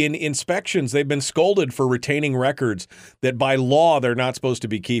in inspections. They've been scolded for retaining records that by law they're not supposed to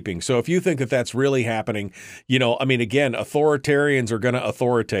be keeping. So if you think that that's really happening, again, authoritarians are going to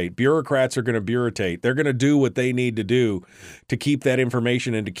authoritate. Bureaucrats are going to bureaucrate. They're going to do what they need to do to keep that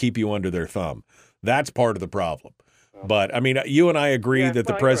information and to keep you under their thumb. That's part of the problem. But, you and I agree that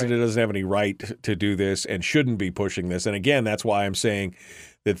the president doesn't have any right to do this and shouldn't be pushing this. And again, that's why I'm saying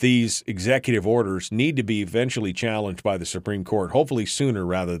that these executive orders need to be eventually challenged by the Supreme Court, hopefully sooner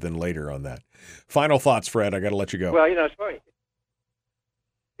rather than later on that. Final thoughts, Fred. I got to let you go. Well, it's funny.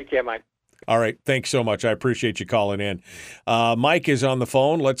 Take care, Mike. All right. Thanks so much. I appreciate you calling in. Mike is on the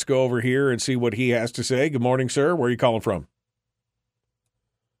phone. Let's go over here and see what he has to say. Good morning, sir. Where are you calling from?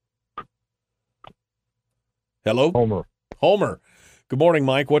 Hello? Homer. Good morning,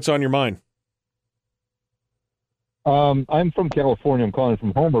 Mike. What's on your mind? I'm from California. I'm calling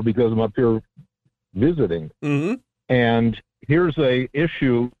from Homer because I'm up here visiting. Mm-hmm. And here's a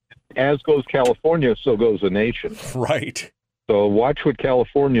issue. As goes California, so goes the nation. Right. So watch what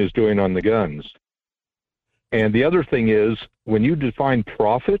California is doing on the guns. And the other thing is, when you define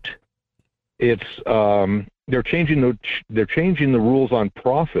profit, it's they're changing the rules on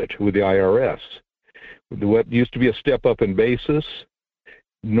profit with the IRS. What used to be a step up in basis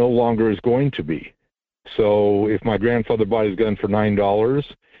no longer is going to be. So if my grandfather bought his gun for $9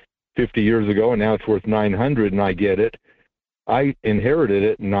 50 years ago, and now it's worth $900, and I get it, I inherited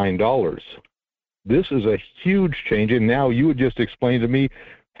it $9. This is a huge change, and now you would just explain to me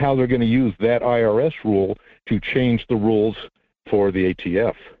how they're going to use that IRS rule to change the rules for the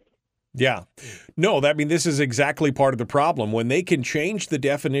ATF. Yeah. No, this is exactly part of the problem. When they can change the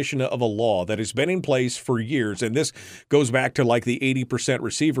definition of a law that has been in place for years, and this goes back to like the 80%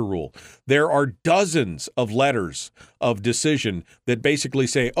 receiver rule, there are dozens of letters of decision that basically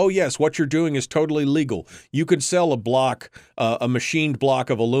say, oh, yes, what you're doing is totally legal. You can sell a block, a machined block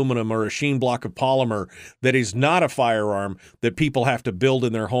of aluminum or a machined block of polymer that is not a firearm that people have to build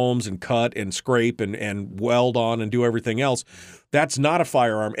in their homes and cut and scrape and weld on and do everything else. That's not a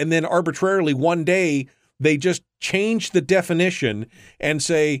firearm. And then arbitrarily one day they just change the definition and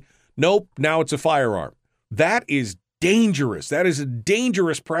say, nope, now it's a firearm. That is dangerous. That is a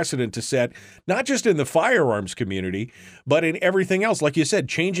dangerous precedent to set, not just in the firearms community, but in everything else. Like you said,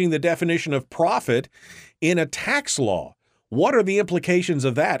 changing the definition of profit in a tax law. What are the implications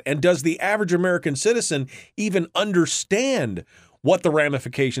of that? And does the average American citizen even understand what the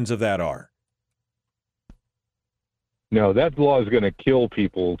ramifications of that are? No, that law is going to kill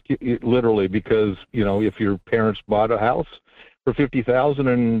people, literally, because, if your parents bought a house for $50,000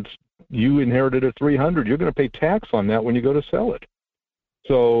 and you inherited it $300, you're going to pay tax on that when you go to sell it.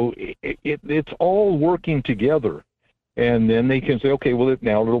 So it's all working together. And then they can say, okay, well,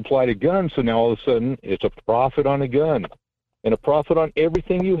 now it'll apply to guns. So now all of a sudden it's a profit on a gun and a profit on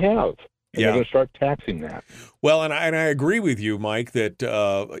everything you have. And they're going to start taxing that. Well, and I agree with you, Mike, that,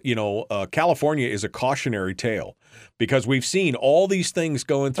 California is a cautionary tale because we've seen all these things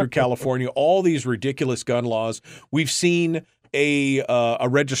going through California, all these ridiculous gun laws. We've seen a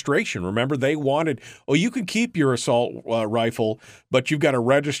registration. Remember, they wanted, you can keep your assault rifle, but you've got to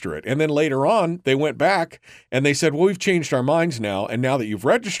register it. And then later on, they went back and they said, well, we've changed our minds now. And now that you've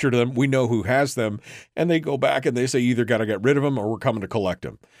registered them, we know who has them. And they go back and they say, either got to get rid of them or we're coming to collect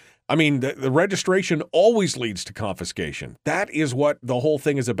them. The registration always leads to confiscation. That is what the whole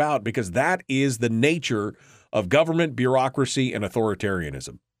thing is about, because that is the nature of government, bureaucracy, and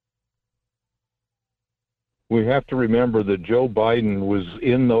authoritarianism. We have to remember that Joe Biden was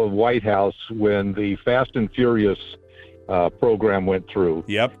in the White House when the Fast and Furious program went through.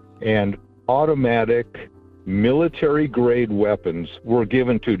 Yep. And automatic military-grade weapons were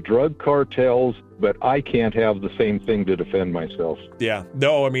given to drug cartels, but I can't have the same thing to defend myself. Yeah.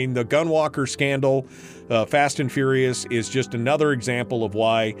 No, the Gunwalker scandal, Fast and Furious, is just another example of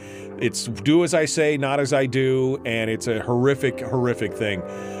why it's do as I say, not as I do, and it's a horrific, horrific thing.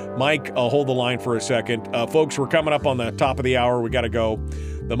 Mike, hold the line for a second. Folks, we're coming up on the top of the hour. We got to go.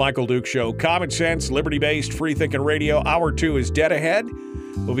 The Michael Duke Show. Common sense, liberty-based, free-thinking radio. Hour 2 is dead ahead.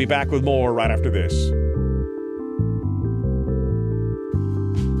 We'll be back with more right after this.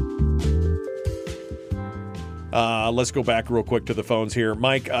 Let's go back real quick to the phones here.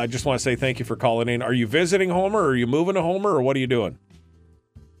 Mike, I just want to say thank you for calling in. Are you visiting Homer, or are you moving to Homer, or what are you doing?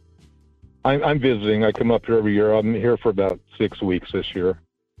 I'm visiting. I come up here every year. I'm here for about 6 weeks this year.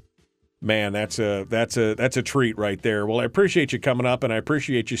 Man, that's a treat right there. Well, I appreciate you coming up, and I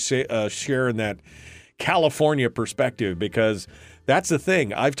appreciate you sharing that California perspective, because that's the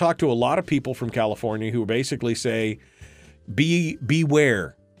thing. I've talked to a lot of people from California who basically say,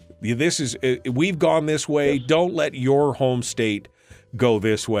 beware. We've gone this way. Yes. Don't let your home state go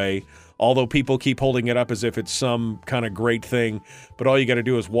this way. Although people keep holding it up as if it's some kind of great thing. But all you got to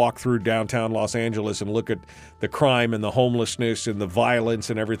do is walk through downtown Los Angeles and look at the crime and the homelessness and the violence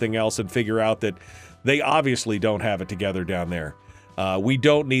and everything else and figure out that they obviously don't have it together down there. We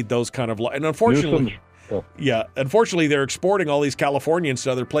don't need those kind of and unfortunately, unfortunately, they're exporting all these Californians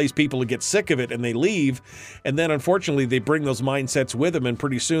to other places. People get sick of it and they leave. And then, unfortunately, they bring those mindsets with them. And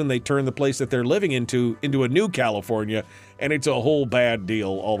pretty soon they turn the place that they're living into a new California. And it's a whole bad deal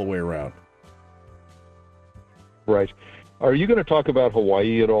all the way around. Right. Are you going to talk about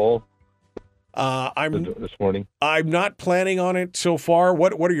Hawaii at all this morning? I'm not planning on it so far.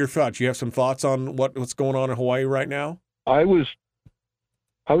 What are your thoughts? You have some thoughts on what's going on in Hawaii right now? I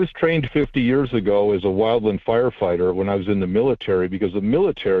was trained 50 years ago as a wildland firefighter when I was in the military, because the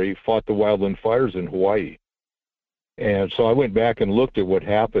military fought the wildland fires in Hawaii. And so I went back and looked at what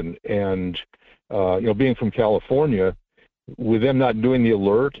happened. And, being from California, with them not doing the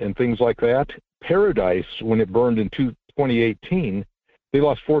alert and things like that, Paradise, when it burned in 2018, they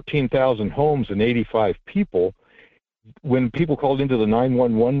lost 14,000 homes and 85 people. When people called into the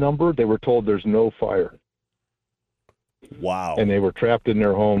 911 number, they were told there's no fire. Wow. And they were trapped in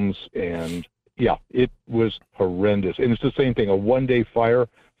their homes, and it was horrendous. And it's the same thing, a one-day fire,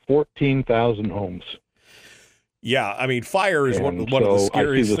 14,000 homes. Yeah, I mean, fire is one of the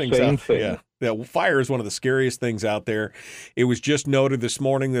scariest things out there. Yeah, fire is one of the scariest things out there. It was just noted this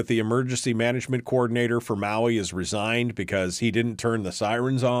morning that the emergency management coordinator for Maui has resigned because he didn't turn the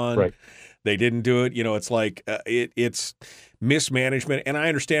sirens on. Right. They didn't do it. You know, it's like it's mismanagement, and I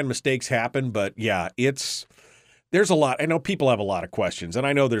understand mistakes happen, but yeah, there's a lot. I know people have a lot of questions, and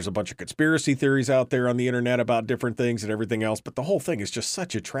I know there's a bunch of conspiracy theories out there on the internet about different things and everything else, but the whole thing is just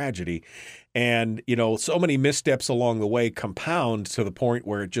such a tragedy. And, you know, so many missteps along the way compound to the point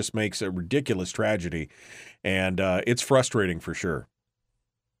where it just makes a ridiculous tragedy. And it's frustrating for sure.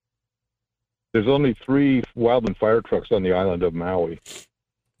 There's only 3 wildland fire trucks on the island of Maui.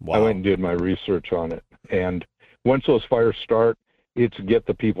 Wow. I went and did my research on it. And once those fires start, it's get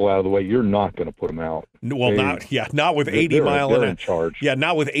the people out of the way. You're not going to put them out. Well, not with 80 mile an hour. Yeah,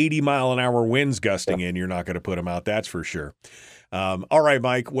 not with 80 mile an hour winds gusting in. You're not going to put them out. That's for sure. All right,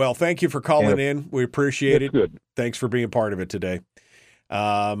 Mike. Well, thank you for calling in. We appreciate it. Good. Thanks for being part of it today.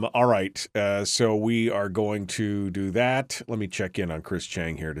 All right. So we are going to do that. Let me check in on Chris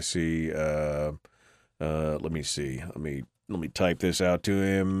Cheng here to see. Let me see. Let me type this out to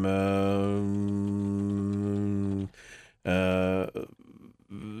him.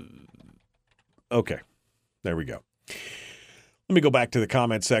 Okay, there we go. Let me go back to the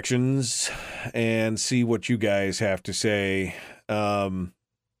comment sections and see what you guys have to say. Let's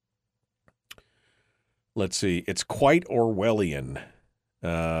see. It's quite Orwellian,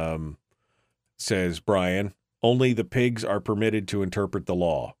 says Brian. Only the pigs are permitted to interpret the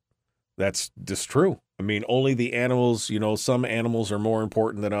law. That's just true. I mean, only the animals, you know, some animals are more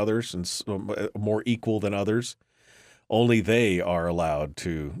important than others and more equal than others. Only they are allowed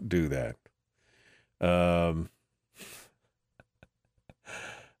to do that.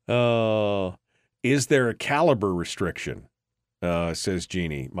 Is there a caliber restriction? Says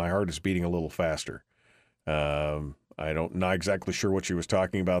Jeannie. My heart is beating a little faster. I'm not exactly sure what she was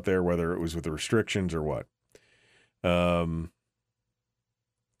talking about there, whether it was with the restrictions or what. All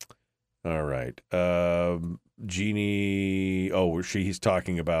right. Jeannie. Oh, he's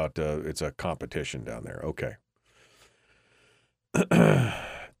talking about it's a competition down there. Okay.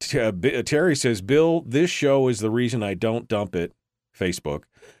 Terry says, Bill, this show is the reason I don't dump it, Facebook,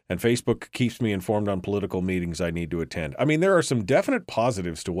 and Facebook keeps me informed on political meetings I need to attend. I mean, there are some definite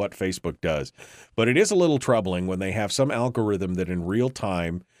positives to what Facebook does, but it is a little troubling when they have some algorithm that in real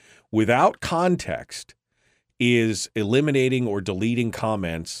time, without context, is eliminating or deleting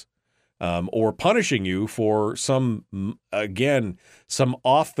comments or punishing you for some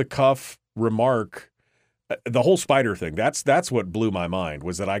off-the-cuff remark. The whole spider thing, that's what blew my mind,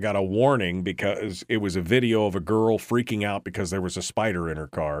 was that I got a warning because it was a video of a girl freaking out because there was a spider in her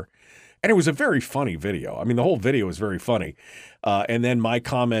car. And it was a very funny video. I mean, the whole video was very funny. And then my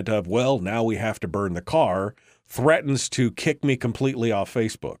comment of, well, now we have to burn the car, threatens to kick me completely off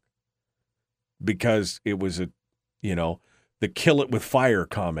Facebook because it was the kill it with fire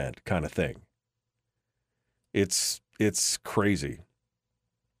comment kind of thing. It's crazy.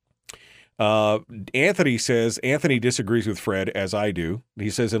 Anthony says, Anthony disagrees with Fred, as I do.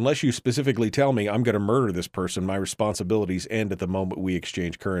 He says, unless you specifically tell me I'm going to murder this person, my responsibilities end at the moment we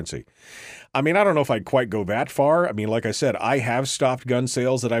exchange currency. I mean, I don't know if I'd quite go that far. I mean, like I said, I have stopped gun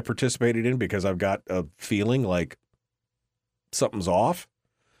sales that I participated in because I've got a feeling like something's off.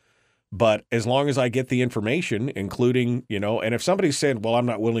 But as long as I get the information, including, and if somebody said, well, I'm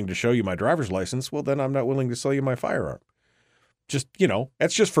not willing to show you my driver's license, well, then I'm not willing to sell you my firearm. Just,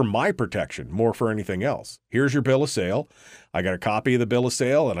 that's just for my protection, more for anything else. Here's your bill of sale. I got a copy of the bill of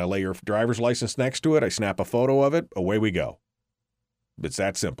sale, and I lay your driver's license next to it. I snap a photo of it. Away we go. It's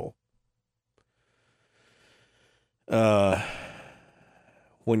that simple. When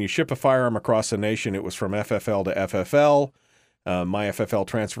you ship a firearm across the nation, it was from FFL to FFL. My FFL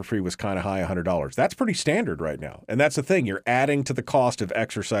transfer fee was kind of high, $100. That's pretty standard right now. And that's the thing. You're adding to the cost of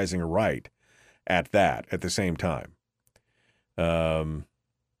exercising a right at the same time.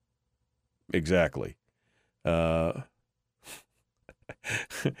 Exactly.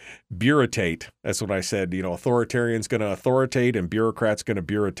 Bureaucrate. That's what I said. Authoritarian's going to authoritate and bureaucrat's going to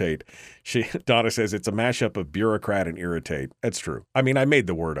bureaucrate. Donna says it's a mashup of bureaucrat and irritate. That's true. I mean, I made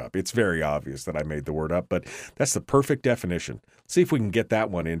the word up. It's very obvious that I made the word up, but that's the perfect definition. See if we can get that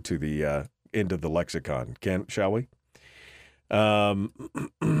one into the lexicon. Shall we?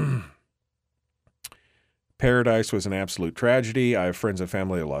 Paradise was an absolute tragedy. I have friends and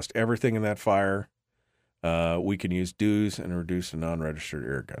family that lost everything in that fire. We can use dues and reduce the non-registered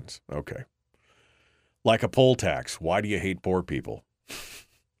air guns. Okay. Like a poll tax. Why do you hate poor people?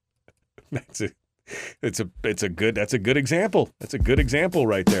 That's a good example. That's a good example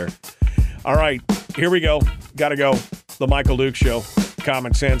right there. All right. Here we go. Gotta go. The Michael Duke Show.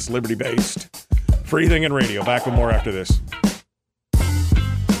 Common sense, liberty-based. Free thinking radio. Back with more after this.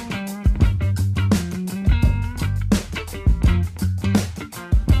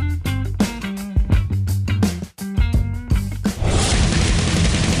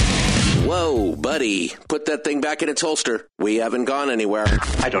 Whoa, buddy. Put that thing back in its holster. We haven't gone anywhere.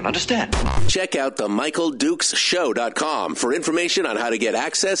 I don't understand. Check out the MichaelDukesShow.com for information on how to get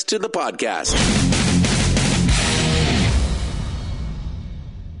access to the podcast.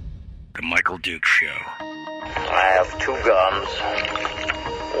 The Michael Duke Show. I have 2 guns,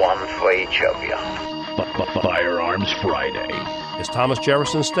 one for each of you. Firearms Friday. As Thomas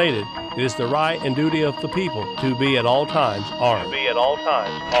Jefferson stated, it is the right and duty of the people to be at all times armed. Say hello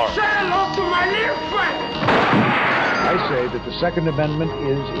to my little friend. I say that the Second Amendment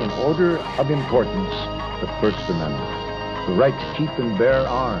is, in order of importance, the First Amendment. The right to keep and bear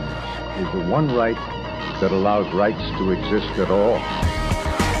arms is the one right that allows rights to exist at all.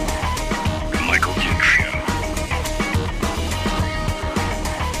 The Michael Duke Show.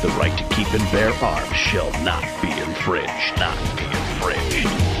 The right to keep and bear arms shall not be infringed. Not be infringed.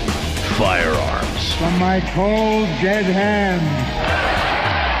 Firearms. From my cold, dead hands.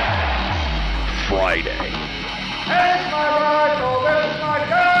 Friday. Here's my rifle, this is my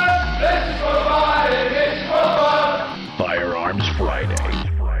gun, this is for fighting, this is for fun. Firearms Friday.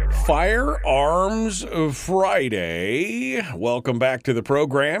 Firearms Friday. Welcome back to the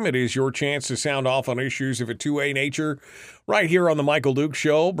program. It is your chance to sound off on issues of a 2A nature right here on the Michael Duke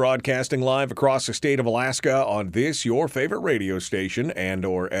Show, broadcasting live across the state of Alaska on this, your favorite radio station and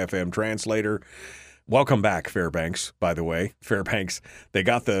or FM translator. Welcome back, Fairbanks, by the way. Fairbanks, they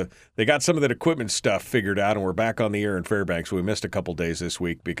got some of that equipment stuff figured out, and we're back on the air in Fairbanks. We missed a couple days this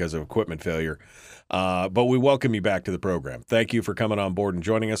week because of equipment failure. But we welcome you back to the program. Thank you for coming on board and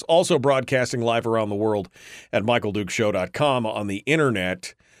joining us. Also broadcasting live around the world at MichaelDukesShow.com on the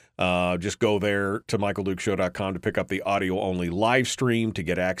internet. Just go there to MichaelDukesShow.com to pick up the audio-only live stream to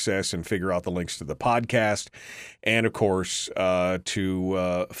get access and figure out the links to the podcast. And, of course,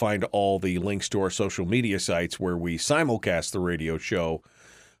 to find all the links to our social media sites where we simulcast the radio show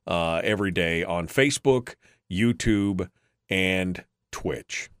every day on Facebook, YouTube, and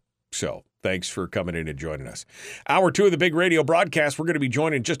Twitch. So thanks for coming in and joining us. Hour 2 of the big radio broadcast. We're going to be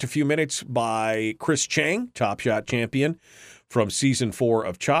joined in just a few minutes by Chris Cheng, Top Shot champion from Season 4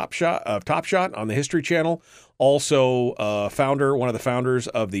 of Top Shot on the History Channel. Also, one of the founders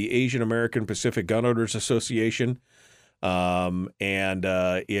of the Asian American Pacific Gun Owners Association. It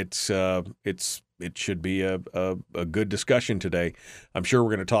should be a good discussion today. I'm sure we're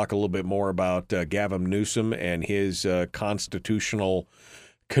going to talk a little bit more about Gavin Newsom and his constitutional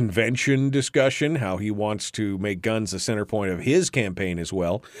convention discussion, how he wants to make guns the center point of his campaign as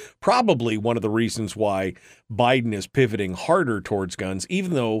well. Probably one of the reasons why Biden is pivoting harder towards guns,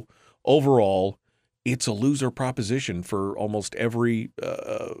 even though overall it's a loser proposition for almost every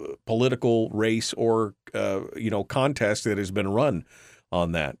political race or contest that has been run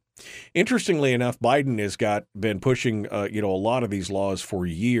on that. Interestingly enough, Biden has been pushing a lot of these laws for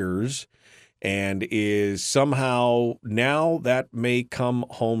years, and is somehow now that may come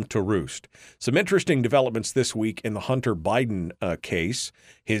home to roost. Some interesting developments this week in the Hunter Biden case.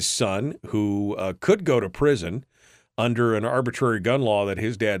 His son, who could go to prison under an arbitrary gun law that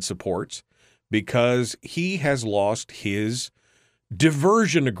his dad supports, because he has lost his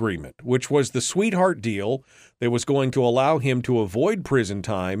diversion agreement, which was the sweetheart deal that was going to allow him to avoid prison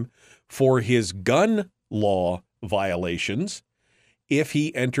time for his gun law violations if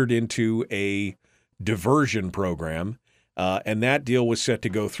he entered into a diversion program. And that deal was set to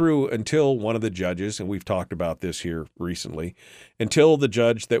go through until one of the judges, and we've talked about this here recently, until the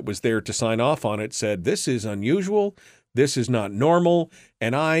judge that was there to sign off on it said, this is unusual, this is not normal,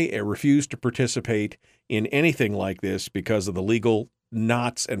 and I refuse to participate in anything like this because of the legal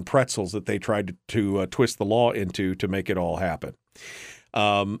knots and pretzels that they tried to twist the law into to make it all happen.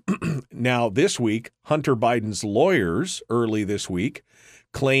 Now, this week, Hunter Biden's lawyers, early this week,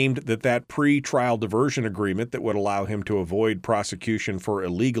 claimed that pre-trial diversion agreement that would allow him to avoid prosecution for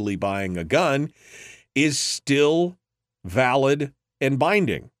illegally buying a gun is still valid and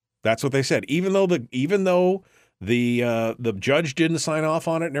binding. That's what they said. Even though the judge didn't sign off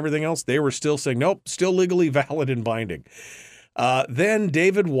on it and everything else, they were still saying, nope, still legally valid and binding. Then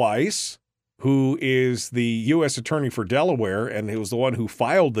David Weiss, who is the U.S. Attorney for Delaware, and he was the one who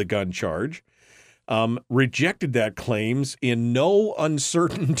filed the gun charge, rejected that claims in no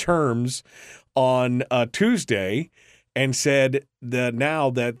uncertain terms on Tuesday, and said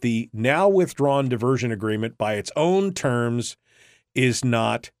that the now withdrawn diversion agreement by its own terms is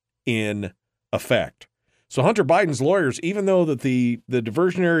not in effect. So Hunter Biden's lawyers, even though that the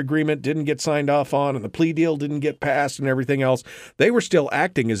diversionary agreement didn't get signed off on and the plea deal didn't get passed and everything else, they were still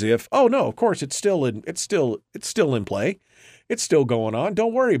acting as if, oh no, of course it's still in play. It's still going on.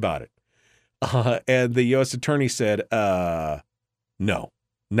 Don't worry about it. And the U.S. attorney said, no,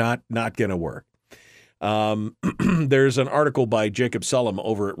 not going to work. There's an article by Jacob Sullum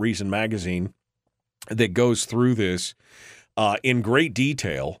over at Reason Magazine that goes through this in great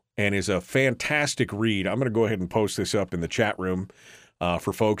detail and is a fantastic read. I'm going to go ahead and post this up in the chat room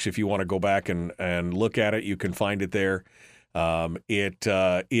for folks. If you want to go back and look at it, you can find it there.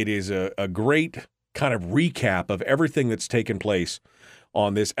 It is a great kind of recap of everything that's taken place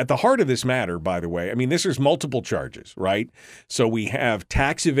on this. At the heart of this matter, by the way, I mean, this is multiple charges, right? So we have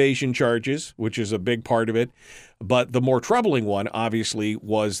tax evasion charges, which is a big part of it. But the more troubling one, obviously,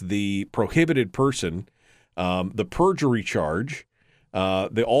 was the prohibited person, the perjury charge,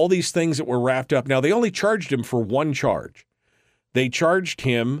 all these things that were wrapped up. Now, they only charged him for one charge. They charged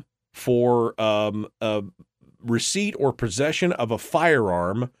him for receipt or possession of a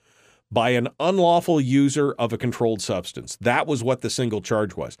firearm by an unlawful user of a controlled substance. That was what the single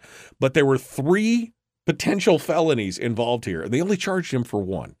charge was. But there were 3 potential felonies involved here. They only charged him for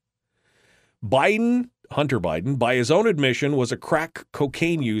one. Hunter Biden, by his own admission, was a crack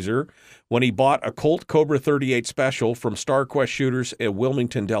cocaine user when he bought a Colt Cobra 38 Special from Star Quest Shooters at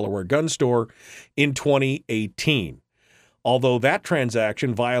Wilmington, Delaware gun store in 2018. Although that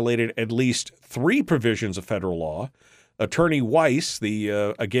transaction violated at least 3 provisions of federal law, Attorney Weiss,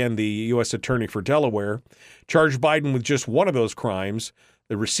 the U.S. Attorney for Delaware, charged Biden with just one of those crimes,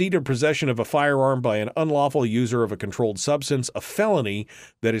 the receipt or possession of a firearm by an unlawful user of a controlled substance, a felony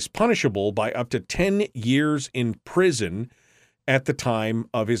that is punishable by up to 10 years in prison at the time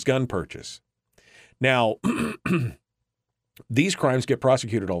of his gun purchase. Now, these crimes get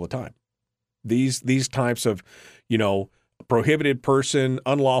prosecuted all the time. These types of, prohibited person,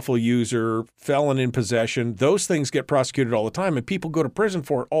 unlawful user, felon in possession, those things get prosecuted all the time, and people go to prison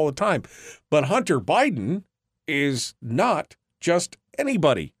for it all the time. But Hunter Biden is not just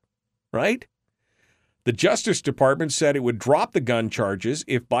anybody, right? The Justice Department said it would drop the gun charges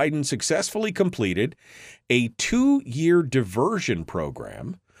if Biden successfully completed a 2-year diversion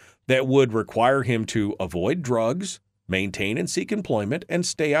program that would require him to avoid drugs, maintain and seek employment, and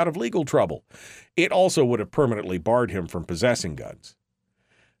stay out of legal trouble. It also would have permanently barred him from possessing guns.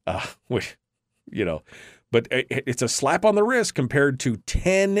 But it's a slap on the wrist compared to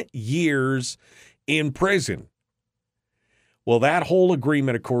 10 years in prison. Well, that whole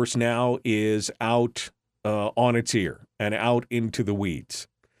agreement, of course, now is out on its ear and out into the weeds.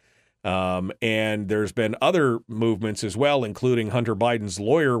 And there's been other movements as well, including Hunter Biden's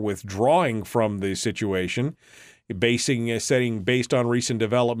lawyer withdrawing from the situation, based on recent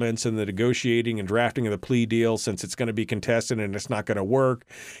developments and the negotiating and drafting of the plea deal, since it's going to be contested and it's not going to work.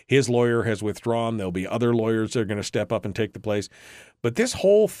 His lawyer has withdrawn. There'll be other lawyers that are going to step up and take the place. But this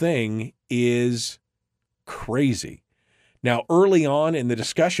whole thing is crazy. Now, early on in the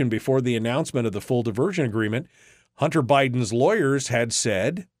discussion before the announcement of the full diversion agreement, Hunter Biden's lawyers had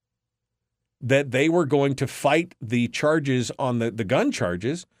said that they were going to fight the charges on the gun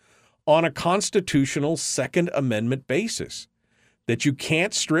charges on a constitutional Second Amendment basis, that you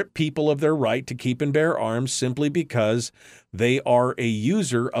can't strip people of their right to keep and bear arms simply because they are a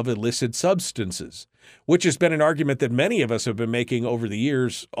user of illicit substances, which has been an argument that many of us have been making over the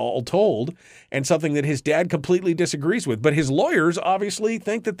years, all told, and something that his dad completely disagrees with. But his lawyers obviously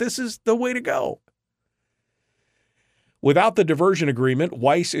think that this is the way to go. Without the diversion agreement,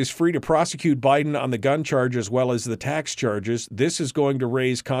 Weiss is free to prosecute Biden on the gun charge as well as the tax charges. This is going to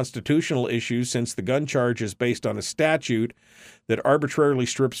raise constitutional issues since the gun charge is based on a statute that arbitrarily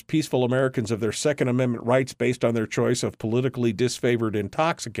strips peaceful Americans of their Second Amendment rights based on their choice of politically disfavored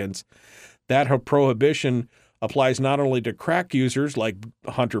intoxicants. That prohibition applies not only to crack users like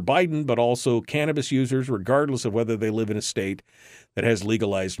Hunter Biden, but also cannabis users, regardless of whether they live in a state that has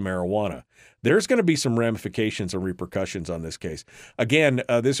legalized marijuana. There's going to be some ramifications and repercussions on this case. Again,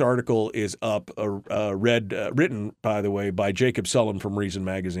 this article is up, written, by the way, by Jacob Sullum from Reason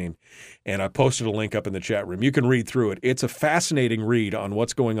Magazine, and I posted a link up in the chat room. You can read through it. It's a fascinating read on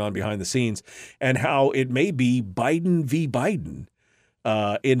what's going on behind the scenes and how it may be Biden v. Biden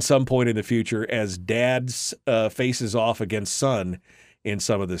in some point in the future as dad faces off against son in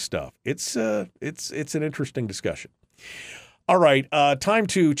some of this stuff. It's an interesting discussion. All right, time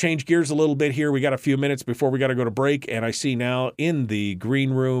to change gears a little bit here. We got a few minutes before we got to go to break, and I see now in the green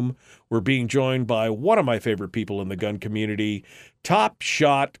room we're being joined by one of my favorite people in the gun community, Top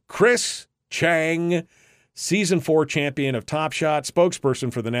Shot Chris Cheng. Season 4 champion of Top Shot,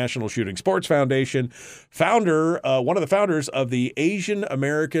 spokesperson for the National Shooting Sports Foundation, one of the founders of the Asian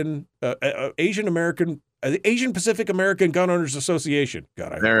Pacific American Gun Owners Association.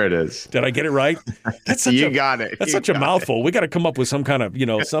 God, there it is. Did I get it right? That's such got it. That's such a mouthful. We got to come up with some kind of,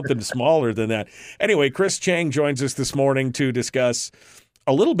 something smaller than that. Anyway, Chris Cheng joins us this morning to discuss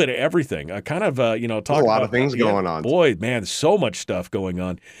a little bit of everything. Talk There's a lot of things going on. Boy, man, so much stuff going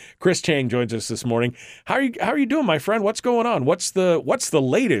on. Chris Cheng joins us this morning. How are you doing, my friend? What's going on? What's the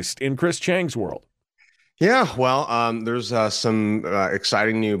latest in Chris Cheng's world? Yeah, well, there's some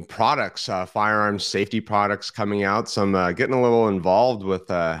exciting new products, firearms safety products coming out. Some getting a little involved with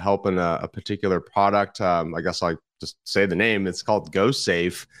helping a particular product. I guess I'll just say the name. It's called Go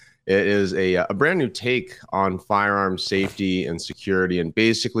Safe. It is a brand new take on firearms safety and security, and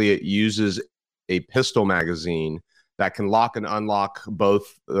basically it uses a pistol magazine that can lock and unlock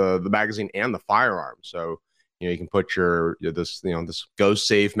both the magazine and the firearm. So you can put this Go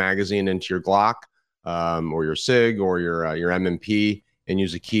Safe magazine into your Glock, or your SIG or your M&P, and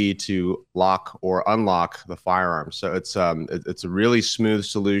use a key to lock or unlock the firearm. So it's a really smooth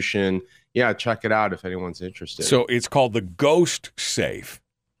solution. Yeah, check it out if anyone's interested. So it's called the Ghost Safe.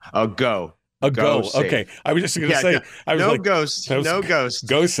 Go. Okay. I was just going to say. No ghost. Go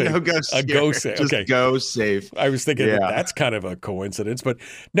Safe. No ghost. A Go Safe. Okay. Go Safe. I was thinking that's kind of a coincidence, but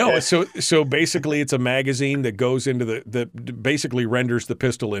no. So basically, it's a magazine that goes into that basically renders the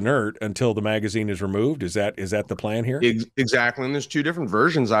pistol inert until the magazine is removed. Is that the plan here? Exactly. And there's two different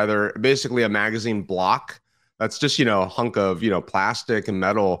versions. Either basically a magazine block that's just a hunk of plastic and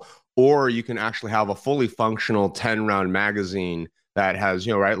metal, or you can actually have a fully functional 10-round magazine that has,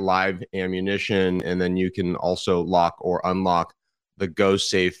 live ammunition, and then you can also lock or unlock the Go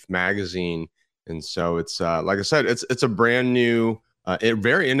Safe magazine. And so it's, like I said, it's a brand new,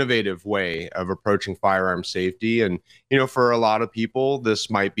 very innovative way of approaching firearm safety. And, for a lot of people, this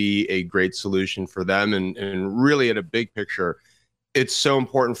might be a great solution for them. And really at a big picture, it's so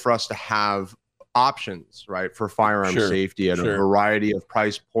important for us to have options, right, for firearm safety at a variety of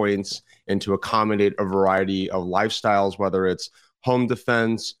price points and to accommodate a variety of lifestyles, whether it's home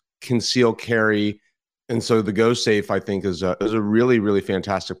defense, concealed carry. And so the Go Safe, I think, is a really, really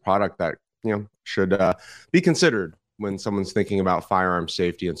fantastic product that, should be considered when someone's thinking about firearm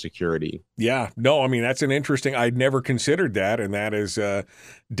safety and security. Yeah, no, I mean, that's I'd never considered that. And that is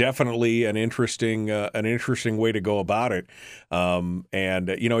definitely an interesting way to go about it. And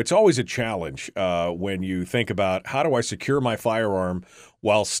it's always a challenge when you think about how do I secure my firearm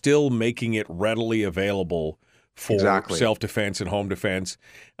while still making it readily available for self-defense and home defense.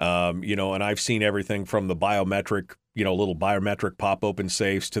 And I've seen everything from the biometric, little biometric pop-open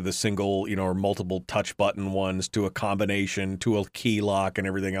safes to the single, or multiple touch button ones to a combination to a key lock and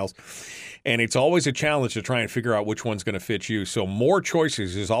everything else. And it's always a challenge to try and figure out which one's going to fit you. So more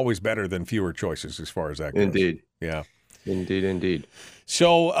choices is always better than fewer choices as far as that goes. Indeed. Yeah. Indeed.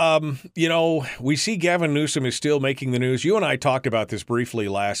 So, we see Gavin Newsom is still making the news. You and I talked about this briefly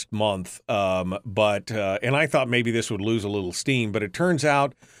last month, but I thought maybe this would lose a little steam, but it turns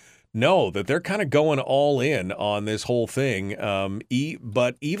out, no, that they're kind of going all in on this whole thing.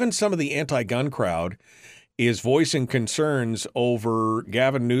 But even some of the anti-gun crowd is voicing concerns over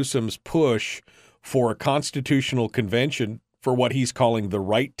Gavin Newsom's push for a constitutional convention for what he's calling the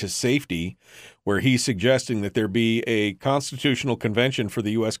right to safety, where he's suggesting that there be a constitutional convention for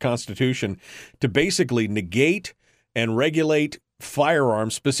the U.S. Constitution to basically negate and regulate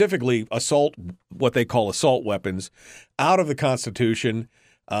firearms, specifically what they call assault weapons, out of the Constitution.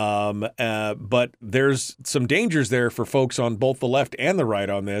 But there's some dangers there for folks on both the left and the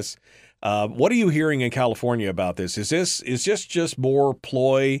right on this. What are you hearing in California about this? Is this just more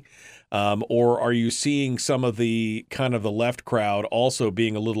ploy? Or are you seeing some of the kind of the left crowd also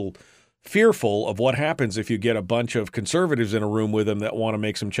being a little fearful of what happens if you get a bunch of conservatives in a room with them that want to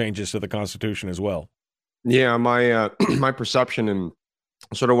make some changes to the Constitution as well? Yeah, my my perception and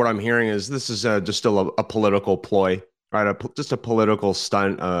sort of what I'm hearing is this is just still a political ploy, right? Just a political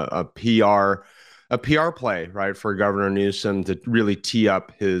stunt, a PR play, right, for Governor Newsom to really tee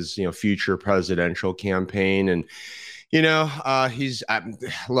up his future presidential campaign. And he's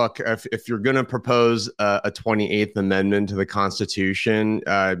look, if you're going to propose a 28th Amendment to the Constitution,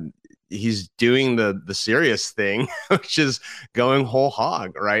 he's doing the serious thing, which is going whole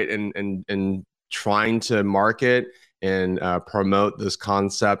hog, right, and trying to market and promote this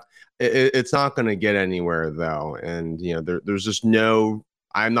concept. It's not going to get anywhere, though, and there's just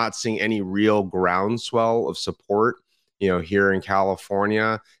I'm not seeing any real groundswell of support. Here in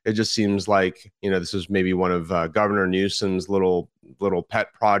California, it just seems like, this is maybe one of Governor Newsom's little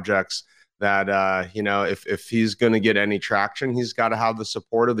pet projects that, if he's going to get any traction, he's got to have the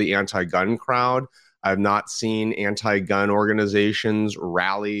support of the anti-gun crowd. I've not seen anti-gun organizations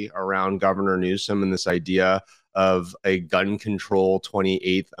rally around Governor Newsom and this idea of a gun control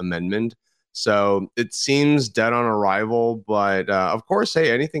 28th Amendment. So it seems dead on arrival, but of course,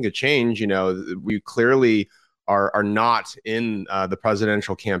 hey, anything could change. We clearly are not in the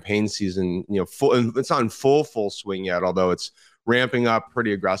presidential campaign season, it's not in full swing yet, although it's ramping up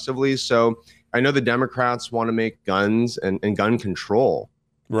pretty aggressively. So I know the Democrats want to make guns and gun control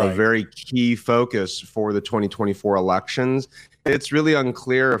a very key focus for the 2024 elections. It's really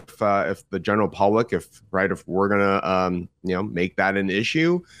unclear if the general public, if we're gonna make that an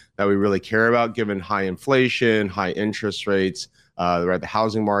issue that we really care about, given high inflation, high interest rates. The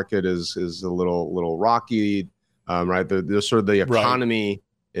housing market is a little rocky. The sort of the economy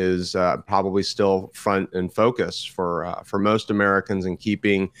is probably still front and focus for most Americans, and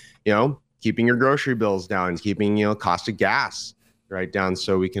keeping your grocery bills down, keeping cost of gas down,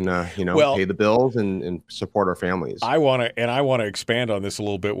 so we can pay the bills and support our families. I want to expand on this a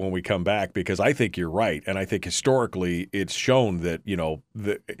little bit when we come back, because I think you're right, and I think historically it's shown that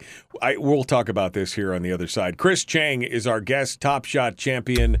we'll talk about this here on the other side. Chris Cheng is our guest, Top Shot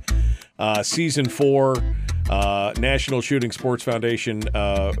champion, season 4, National Shooting Sports Foundation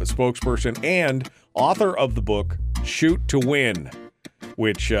spokesperson, and author of the book Shoot to Win,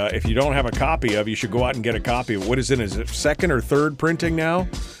 which if you don't have a copy of, you should go out and get a copy of. What is it? Is it second or third printing now?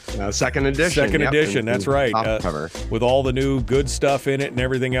 Second edition. Second edition, that's right. Cover. With all the new good stuff in it and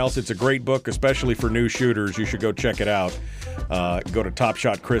everything else. It's a great book, especially for new shooters. You should go check it out. Go to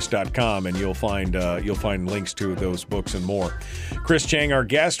topshotchris.com and you'll find links to those books and more. Chris Cheng, our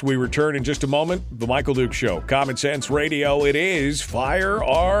guest. We return in just a moment. The Michael Duke Show, Common Sense Radio. It is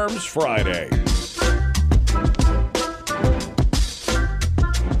Firearms Friday.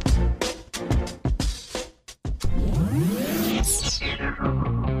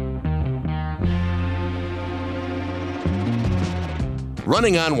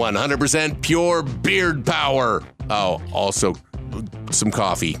 Running on 100% pure beard power. Oh, also some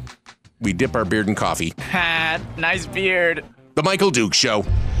coffee. We dip our beard in coffee. Ha, nice beard. The Michael Duke Show.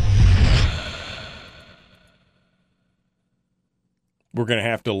 We're going to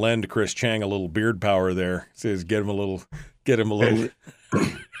have to lend Chris Cheng a little beard power there. It says get him a little.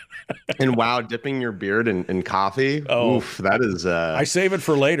 And wow, dipping your beard in coffee. Oh, oof, that is. I save it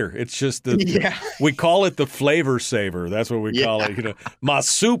for later. It's just we call it the flavor saver. That's what we call it. My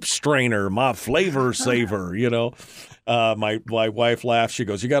soup strainer, my flavor saver. My wife laughs. She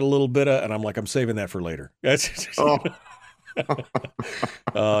goes, "You got a little bit of," and I'm like, "I'm saving that for later." That's.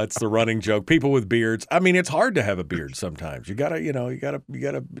 It's the running joke. People with beards. I mean, it's hard to have a beard sometimes. You gotta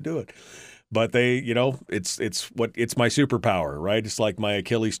do it. But it's my superpower, right? It's like my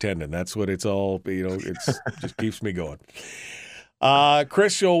Achilles tendon. That's what it's all, it's just keeps me going.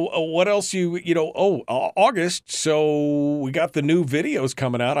 Chris, so what else August. So we got the new videos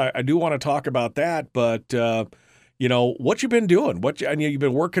coming out. I do want to talk about that, but what you been doing? You've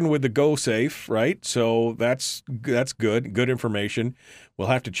been working with the Go Safe, right? So that's good information. We'll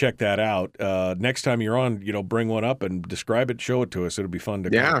have to check that out. Next time you're on, bring one up and describe it, show it to us. It'll be fun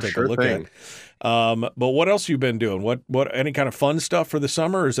to take a look at. But what else you been doing? What any kind of fun stuff for the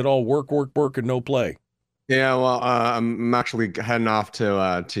summer? Or is it all work, and no play? Yeah, well, I'm actually heading off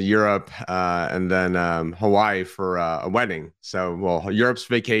to Europe and then Hawaii for a wedding. So, Europe's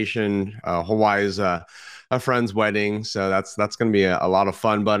vacation, Hawaii's a friend's wedding. So that's going to be a lot of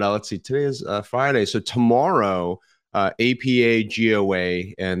fun. But let's see, today is Friday. So tomorrow, APA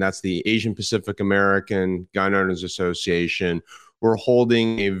GOA, and that's the Asian Pacific American Gun Owners Association. We're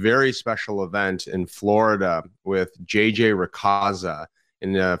holding a very special event in Florida with JJ Ricazza.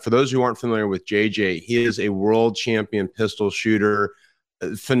 And for those who aren't familiar with JJ, he is a world champion pistol shooter,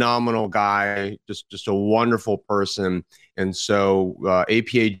 phenomenal guy, just a wonderful person. And so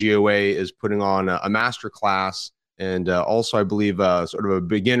APA GOA is putting on a master class and also, I believe, sort of a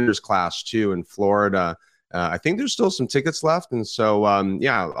beginner's class too in Florida. I think there's still some tickets left, and so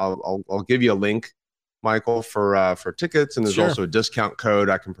I'll give you a link, Michael, for tickets, and there's also a discount code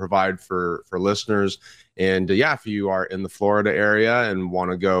I can provide for listeners. And if you are in the Florida area and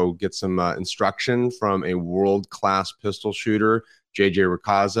want to go get some instruction from a world-class pistol shooter, JJ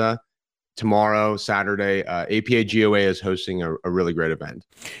Ricazza, tomorrow, Saturday, APA GOA is hosting a really great event.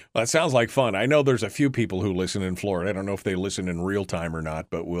 Well, that sounds like fun. I know there's a few people who listen in Florida. I don't know if they listen in real time or not,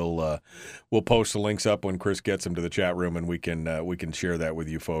 but we'll post the links up when Chris gets them to the chat room, and we can share that with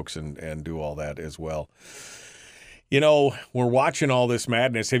you folks and do all that as well. We're watching all this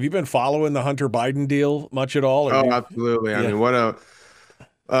madness. Have you been following the Hunter Biden deal much at all? Absolutely. I mean, what a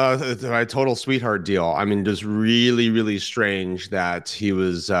A total sweetheart deal. I mean, just really, really strange that he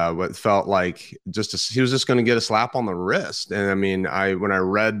was what felt like he was just going to get a slap on the wrist. And I mean, when I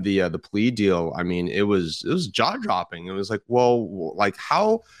read the plea deal, I mean, it was jaw dropping. It was like, well, like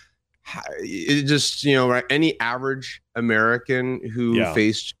how it just, right, any average American who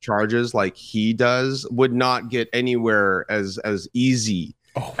faced charges like he does would not get anywhere as easy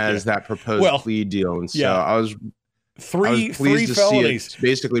as that proposed plea deal. And so I was three pleased to felonies. see it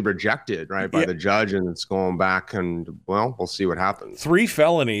basically rejected, right, by the judge, and it's going back, and well, we'll see what happens. 3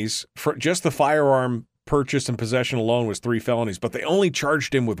 felonies for just the firearm purchase and possession alone was 3 felonies, but they only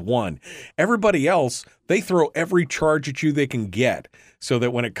charged him with 1. Everybody else, they throw every charge at you they can get, so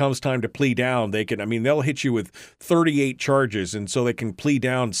that when it comes time to plea down, they'll hit you with 38 charges, and so they can plea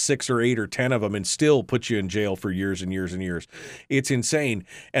down 6 or 8 or 10 of them and still put you in jail for years and years and years. It's insane.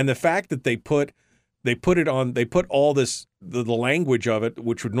 And the fact that they put all this, the language of it,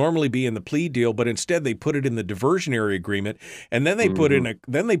 which would normally be in the plea deal, but instead they put it in the diversionary agreement, and then they put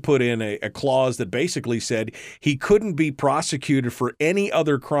in a clause that basically said he couldn't be prosecuted for any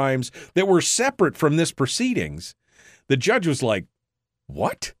other crimes that were separate from this proceedings. The judge was like,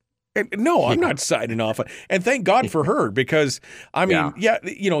 "What? No, I'm not signing off." And thank God for her, because I mean,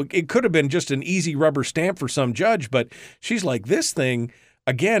 it could have been just an easy rubber stamp for some judge, but she's like, this thing.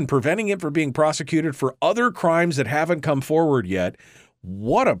 Again, preventing him from being prosecuted for other crimes that haven't come forward yet.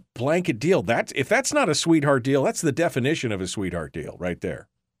 What a blanket deal. If that's not a sweetheart deal, that's the definition of a sweetheart deal right there.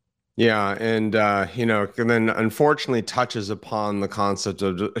 Yeah, and and then unfortunately touches upon the concept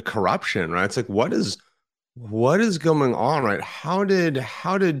of corruption, right? It's like, what is going on, right? How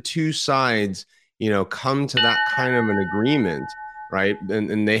did two sides, come to that kind of an agreement, right?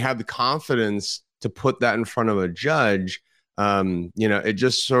 And they had the confidence to put that in front of a judge. It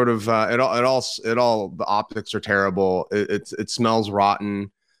just sort of the optics are terrible. It smells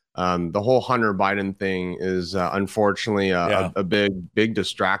rotten. The whole Hunter Biden thing is unfortunately a big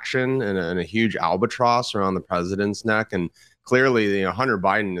distraction and a huge albatross around the president's neck. And clearly, Hunter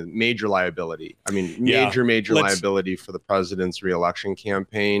Biden is major liability. I mean, major liability for the president's reelection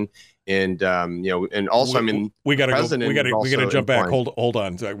campaign. And and also, we got to jump back. Hold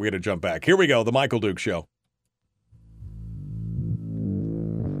on, we got to jump back. Here we go. The Michael Dukes Show.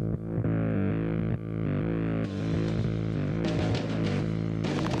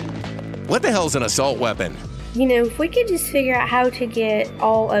 What the hell's an assault weapon? If we could just figure out how to get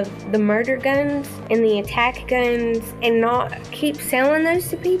all of the murder guns and the attack guns and not keep selling those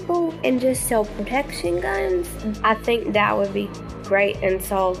to people and just sell protection guns, I think that would be great and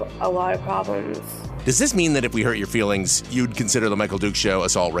solve a lot of problems. Does this mean that if we hurt your feelings, you'd consider the Michael Dukes Show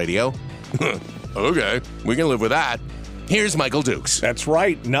assault radio? Okay, we can live with that. Here's Michael Dukes. That's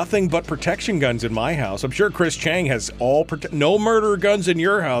right. Nothing but protection guns in my house. I'm sure Chris Cheng has no murder guns in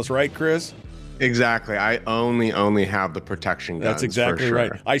your house, right, Chris? Exactly. I only have the protection guns. That's exactly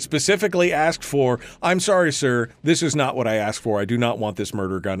right. I specifically asked for, I'm sorry, sir, this is not what I asked for. I do not want this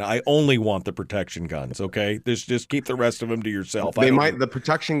murder gun. I only want the protection guns, okay? Just keep the rest of them to yourself. The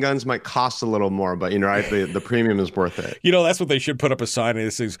protection guns might cost a little more, but right, the premium is worth it. That's what they should put up a sign that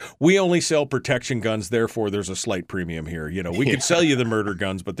says, we only sell protection guns, therefore there's a slight premium here. We could sell you the murder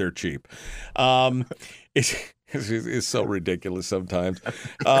guns, but they're cheap. It's so ridiculous sometimes.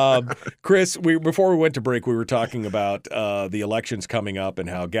 Chris, before we went to break, we were talking about the elections coming up and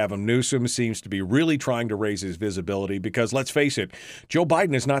how Gavin Newsom seems to be really trying to raise his visibility because, let's face it, Joe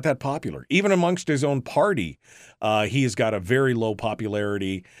Biden is not that popular. Even amongst his own party, he has got a very low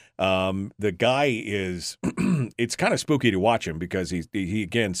popularity. The guy is it's kind of spooky to watch him because he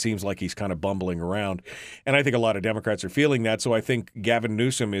again seems like he's kind of bumbling around. And I think a lot of Democrats are feeling that. So I think Gavin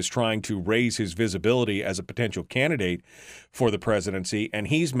Newsom is trying to raise his visibility as a potential candidate for the presidency. And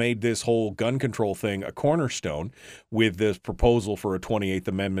he's made this whole gun control thing a cornerstone with this proposal for a 28th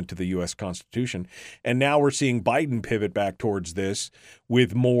Amendment to the U.S. Constitution. And now we're seeing Biden pivot back towards this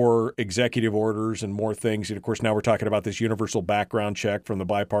with more executive orders and more things. And of course, now we're talking about this universal background check from the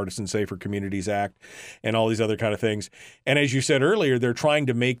Bipartisan Safer Communities Act and all these other kind of things. And as you said earlier, they're trying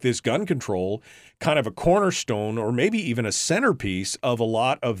to make this gun control kind of a cornerstone or maybe even a centerpiece of a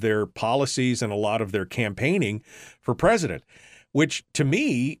lot of their policies and a lot of their campaigning for president, which to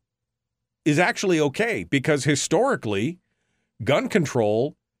me is actually okay because historically gun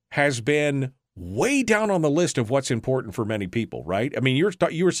control has been way down on the list of what's important for many people, right? I mean,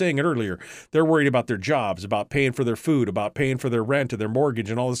 you were saying it earlier. They're worried about their jobs, about paying for their food, about paying for their rent and their mortgage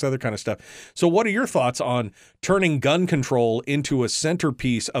and all this other kind of stuff. So what are your thoughts on turning gun control into a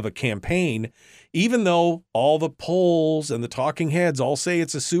centerpiece of a campaign, even though all the polls and the talking heads all say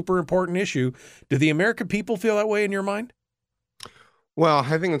it's a super important issue? Do the American people feel that way in your mind? Well,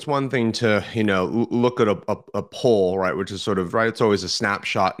 I think it's one thing to, look at a poll, right, which is sort of, right, it's always a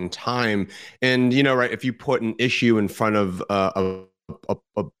snapshot in time. And, right, if you put an issue in front of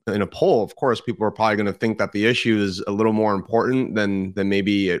in a poll, of course, people are probably going to think that the issue is a little more important than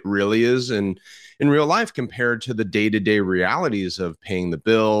maybe it really is in real life compared to the day-to-day realities of paying the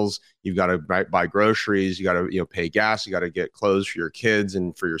bills. You've got to buy groceries, you got to pay gas, you got to get clothes for your kids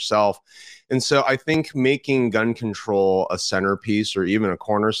and for yourself. And so I think making gun control a centerpiece or even a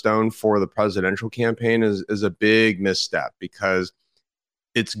cornerstone for the presidential campaign is a big misstep, because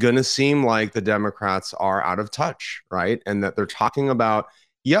it's going to seem like the Democrats are out of touch, right? And that they're talking about,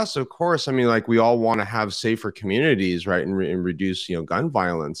 yes, of course, I mean, like, we all want to have safer communities, right, and reduce, gun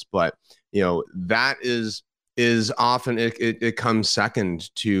violence, but that is often it comes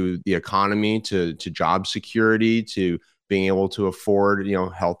second to the economy, to job security, to being able to afford,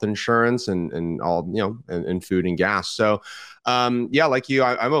 health insurance and all, and food and gas. So, like you,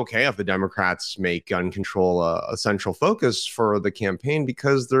 I'm okay if the Democrats make gun control a central focus for the campaign,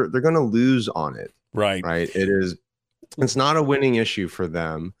 because they're going to lose on it. Right. Right. It's not a winning issue for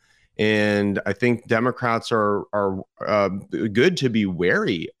them. And I think Democrats are good to be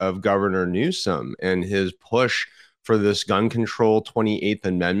wary of Governor Newsom and his push for this gun control 28th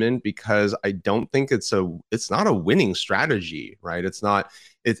Amendment, because I don't think it's not a winning strategy, right? It's not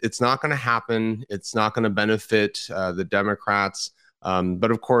going to happen. It's not going to benefit the Democrats.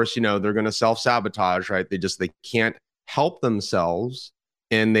 But of course, they're going to self-sabotage, right? They can't help themselves.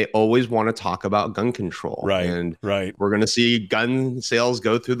 And they always want to talk about gun control. Right. And right. We're going to see gun sales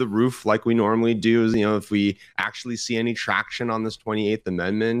go through the roof like we normally do, if we actually see any traction on this 28th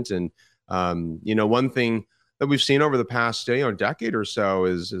Amendment. And, one thing that we've seen over the past decade or so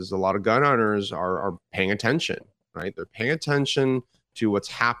is a lot of gun owners are paying attention, right? They're paying attention to what's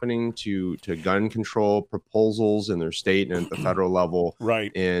happening to gun control proposals in their state and at the federal level. Right.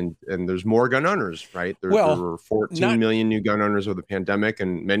 And there's more gun owners, right? There were 14 million new gun owners with the pandemic,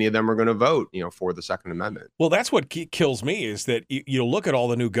 and many of them are going to vote, for the Second Amendment. Well, that's what kills me, is that you look at all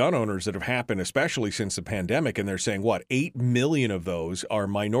the new gun owners that have happened, especially since the pandemic, and they're saying, 8 million of those are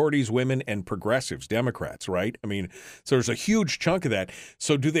minorities, women, and progressives, Democrats, right? I mean, so there's a huge chunk of that.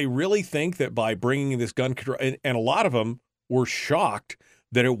 So do they really think that by bringing this gun control, and a lot of them were shocked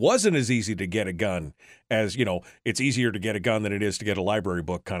that it wasn't as easy to get a gun as, it's easier to get a gun than it is to get a library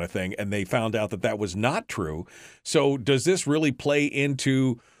book kind of thing. And they found out that was not true. So does this really play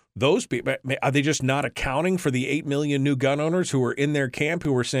into those people? Are they just not accounting for the 8 million new gun owners who are in their camp,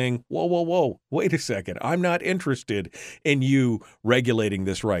 who are saying, whoa, wait a second, I'm not interested in you regulating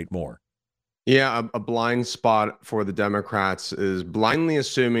this right more? Yeah, a blind spot for the Democrats is blindly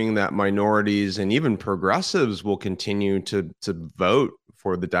assuming that minorities and even progressives will continue to vote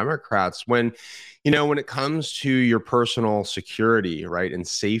for the Democrats when it comes to your personal security, right, and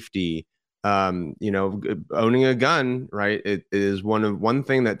safety. Owning a gun, right, it is one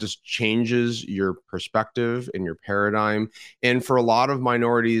thing that just changes your perspective and your paradigm. And for a lot of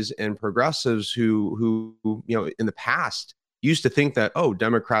minorities and progressives who in the past used to think that,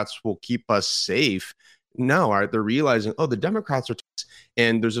 Democrats will keep us safe. No, right? They're realizing, the Democrats are,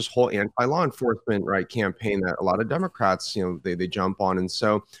 and there's this whole anti-law enforcement, right, campaign that a lot of Democrats, they jump on. And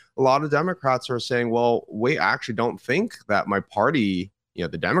so a lot of Democrats are saying, well, wait, I actually don't think that my party, the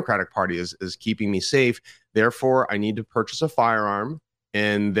Democratic Party is keeping me safe. Therefore, I need to purchase a firearm.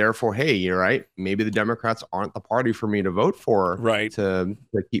 And therefore, hey, you're right, maybe the Democrats aren't the party for me to vote for, right, to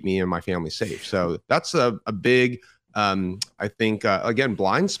keep me and my family safe. So that's a big, I think, again,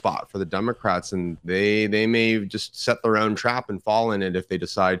 blind spot for the Democrats, and they may just set their own trap and fall in it if they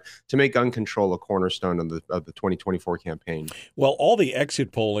decide to make gun control a cornerstone of the 2024 campaign. Well, all the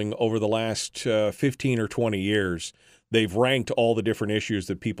exit polling over the last 15 or 20 years, they've ranked all the different issues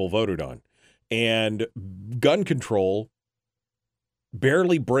that people voted on. And gun control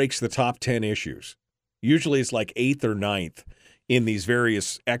barely breaks the top 10 issues. Usually it's like 8th or 9th in these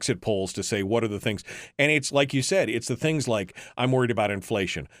various exit polls to say what are the things. And it's like you said, it's the things like, I'm worried about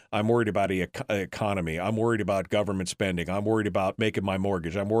inflation. I'm worried about the economy. I'm worried about government spending. I'm worried about making my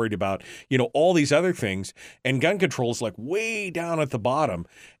mortgage. I'm worried about, all these other things. And gun control is like way down at the bottom.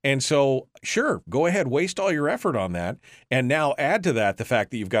 And so, sure, go ahead, waste all your effort on that. And now add to that the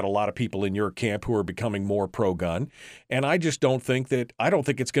fact that you've got a lot of people in your camp who are becoming more pro-gun. And I just don't think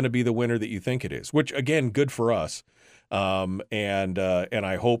it's going to be the winner that you think it is, which, again, good for us. And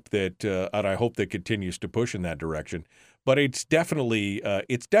I hope that continues to push in that direction. But it's definitely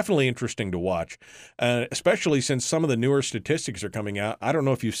interesting to watch, especially since some of the newer statistics are coming out. I don't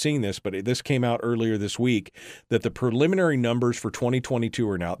know if you've seen this, but this came out earlier this week that the preliminary numbers for 2022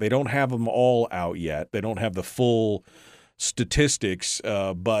 are out. They don't have them all out yet. They don't have the full statistics,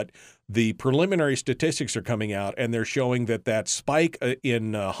 but the preliminary statistics are coming out, and they're showing that spike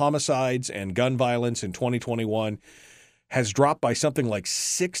in homicides and gun violence in 2021 has dropped by something like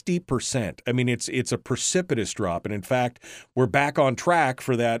 60%. I mean, it's a precipitous drop. And in fact, we're back on track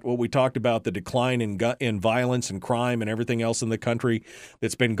for that, what we talked about, the decline in violence and crime and everything else in the country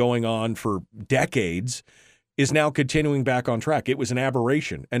that's been going on for decades is now continuing back on track. It was an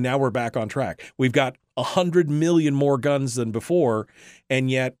aberration, and now we're back on track. We've got 100 million more guns than before, and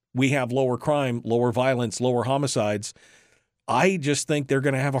yet we have lower crime, lower violence, lower homicides. I just think they're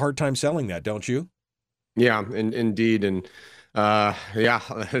going to have a hard time selling that, don't you? Yeah, indeed. And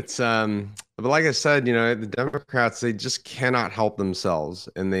it's but like I said, the Democrats, they just cannot help themselves,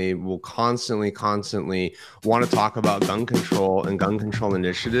 and they will constantly want to talk about gun control and gun control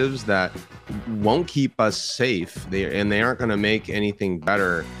initiatives that won't keep us safe. They aren't going to make anything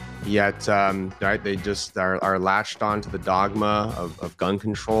better. Yet, right, they just are latched on to the dogma of gun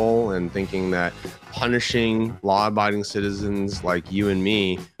control and thinking that punishing law-abiding citizens like you and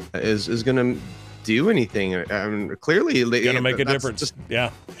me is going to do anything. Clearly, going to make a difference.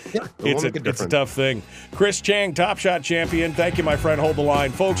 It's a tough thing. Chris Cheng, Top Shot champion. Thank you, my friend. Hold the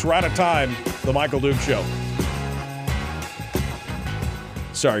line. Folks, we're out of time. The Michael Dukes Show.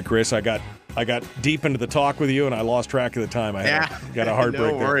 Sorry, Chris. I got deep into the talk with you, and I lost track of the time. I got a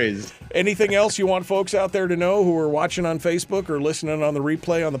heartbreak. No worries. There. Anything else you want folks out there to know who are watching on Facebook or listening on the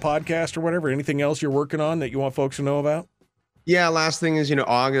replay on the podcast or whatever? Anything else you're working on that you want folks to know about? Yeah, last thing is,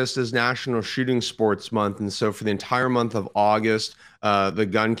 August is National Shooting Sports Month. And so for the entire month of August, the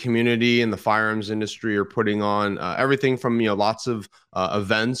gun community and the firearms industry are putting on everything from, lots of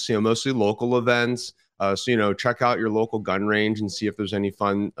events, mostly local events. So, check out your local gun range and see if there's any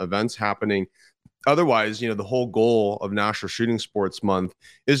fun events happening. Otherwise, the whole goal of National Shooting Sports Month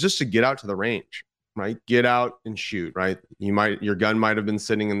is just to get out to the range, right? Get out and shoot, right? Your gun might have been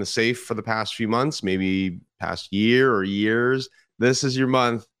sitting in the safe for the past few months, maybe past year or years. This is your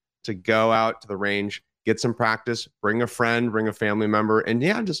month to go out to the range, get some practice, bring a friend, bring a family member, and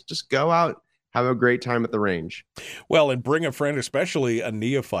just go out, have a great time at the range. Well, and bring a friend, especially a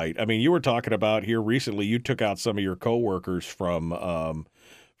neophyte. I mean, you were talking about here recently, you took out some of your coworkers from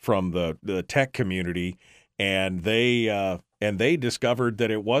the tech community, and they discovered that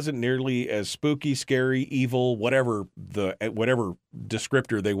it wasn't nearly as spooky, scary, evil, whatever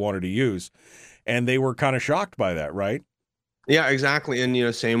descriptor they wanted to use. And they were kind of shocked by that, right? Yeah, exactly.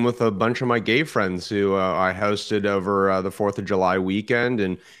 And, same with a bunch of my gay friends who I hosted over the 4th of July weekend.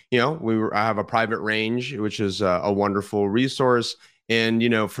 And, I have a private range, which is a wonderful resource. And,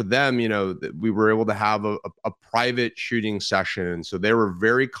 for them, we were able to have a private shooting session. So they were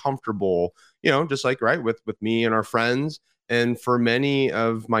very comfortable, just like, right, with me and our friends. And for many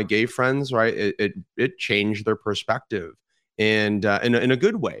of my gay friends, right, it changed their perspective. And in a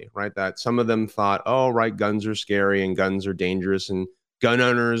good way, right? That some of them thought, oh, right, guns are scary and guns are dangerous and gun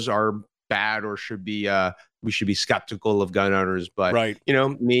owners are bad or we should be skeptical of gun owners. But, right.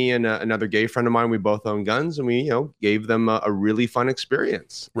 Me and another gay friend of mine, we both own guns, and we, gave them a really fun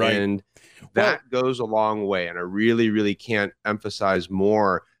experience. Right. And that goes a long way. And I really, really can't emphasize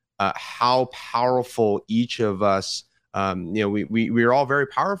more how powerful each of us, we are all very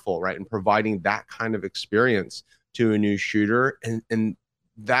powerful, right? In providing that kind of experience to a new shooter. And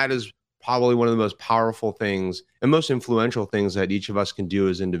that is probably one of the most powerful things and most influential things that each of us can do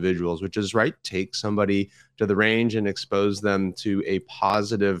as individuals, which is, right, take somebody to the range and expose them to a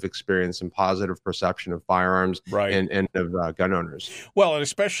positive experience and positive perception of firearms, right, and of gun owners. Well, and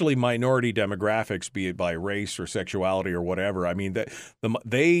especially minority demographics, be it by race or sexuality or whatever. I mean,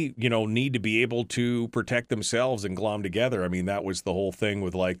 they need to be able to protect themselves and glom together. I mean, that was the whole thing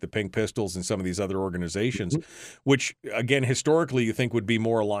with like the Pink Pistols and some of these other organizations, which, again, historically you think would be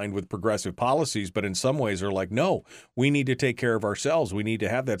more aligned with progressive policies, but in some ways are like, no, we need to take care of ourselves. We need to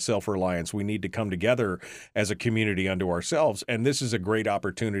have that self-reliance. We need to come together as a community unto ourselves. And this is a great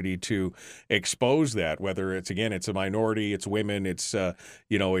opportunity to expose that, whether it's a minority, it's women, it's the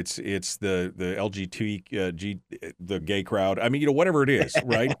LGBT, the gay crowd. I mean, whatever it is,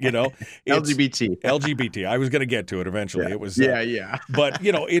 right? LGBT. I was going to get to it eventually. Yeah. It was, but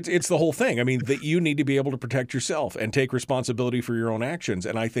it's the whole thing. I mean, that you need to be able to protect yourself and take responsibility for your own actions.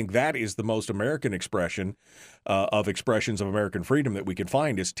 And I think that is the most American expression of expressions of American freedom that we can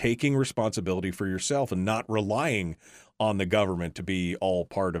find, is taking responsibility for yourself and not relying on the government to be all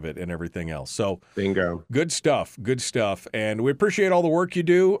part of it and everything else. So bingo. Good stuff. And we appreciate all the work you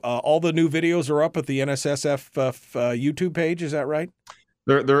do. All the new videos are up at the NSSF YouTube page. Is that right?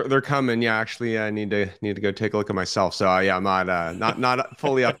 They're coming. Yeah, actually, I need to go take a look at myself. So yeah, I'm not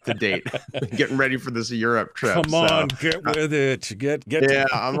fully up to date. Getting ready for this Europe trip. Come on, get with it. Get. Yeah,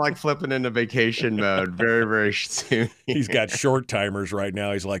 I'm like flipping into vacation mode very, very soon. He's got short timers right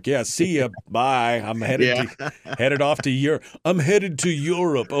now. He's like, yeah, see ya, bye. I'm headed off to Europe. I'm headed to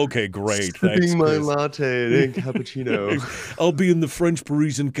Europe. Okay, great. Thanks, my Chris. latte and cappuccino. I'll be in the French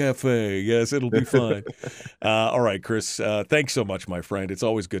Parisian cafe. Yes, it'll be fine. All right, Chris. Thanks so much, my friend. It's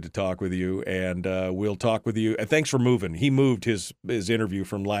always good to talk with you, and we'll talk with you. And thanks for moving. He moved his interview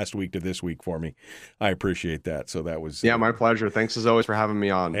from last week to this week for me. I appreciate that. So that was my pleasure. Thanks as always for having me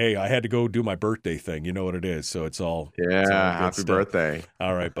on. Hey, I had to go do my birthday thing. You know what it is. So it's all happy birthday.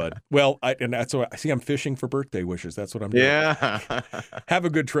 All right, bud. Well, and that's what I see. I'm fishing for birthday wishes. That's what I'm doing. Yeah. Have a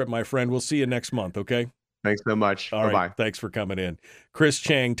good trip, my friend. We'll see you next month. Okay. Thanks so much. All Bye-bye. right. Thanks for coming in. Chris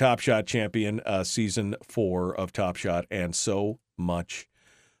Cheng, Top Shot champion, season 4 of Top Shot, and so much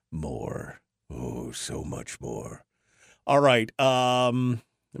more. Oh, so much more. All right. Let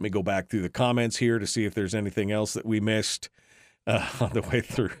me go back through the comments here to see if there's anything else that we missed on the way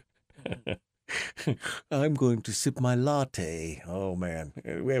through. I'm going to sip my latte. Oh, man.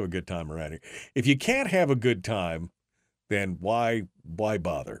 We have a good time around here. If you can't have a good time, then why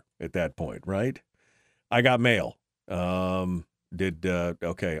bother at that point, right? I got mail. Okay,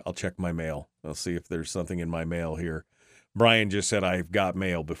 I'll check my mail. I'll see if there's something in my mail here. Brian just said I've got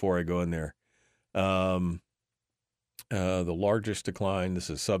mail before I go in there. The largest decline, this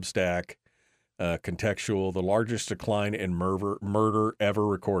is Substack, contextual, the largest decline in murder ever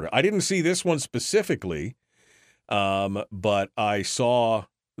recorded. I didn't see this one specifically, but I saw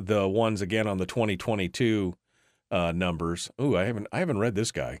the ones again on the 2022 numbers. Ooh, I haven't read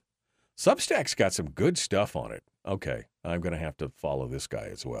this guy. Substack's got some good stuff on it. Okay, I'm going to have to follow this guy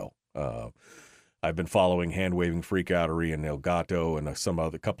as well. I've been following Hand Waving Freakoutery and El Gato and a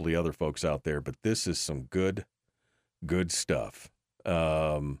couple of the other folks out there, but this is some good stuff.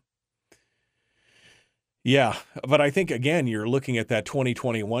 Yeah, but I think again you're looking at that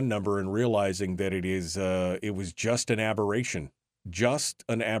 2021 number and realizing that it was just an aberration,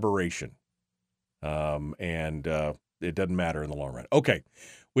 and it doesn't matter in the long run. Okay,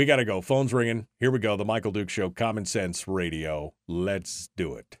 we got to go. Phone's ringing. Here we go. The Michael Duke Show, Common Sense Radio. Let's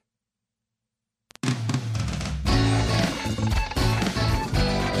do it.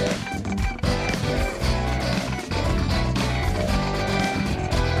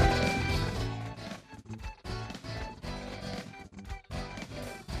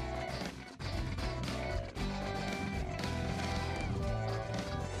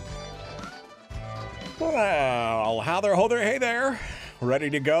 Well, ho there, hey there. Ready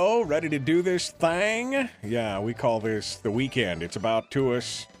to go? Ready to do this thing? Yeah, we call this the weekend. It's about to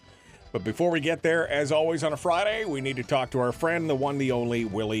us. But before we get there, as always on a Friday, we need to talk to our friend, the one, the only,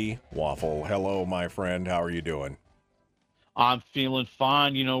 Willie Waffle. Hello, my friend. How are you doing? I'm feeling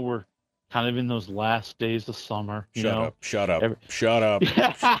fine. You know, we're kind of in those last days of summer. Shut up.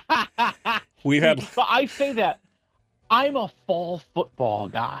 We've had... But I say that. I'm a fall football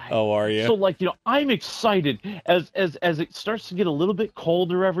guy. Oh, are you? So, I'm excited as it starts to get a little bit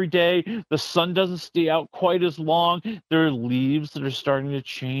colder every day. The sun doesn't stay out quite as long. There are leaves that are starting to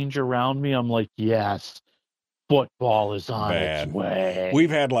change around me. I'm like, yes, football is on its way. We've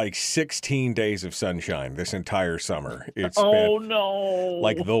had 16 days of sunshine this entire summer. It's been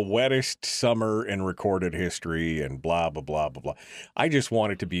like the wettest summer in recorded history and blah, blah, blah, blah, blah. I just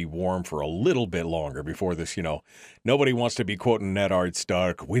want it to be warm for a little bit longer before this, nobody wants to be quoting Ned Art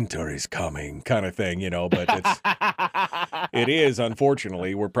Stark, winter is coming kind of thing, but it is,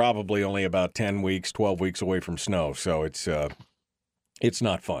 unfortunately. We're probably only about 10 weeks, 12 weeks away from snow. So it's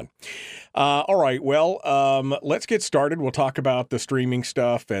not fun. All right, well, let's get started. We'll talk about the streaming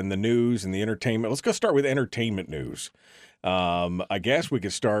stuff and the news and the entertainment. Let's go start with entertainment news. I guess we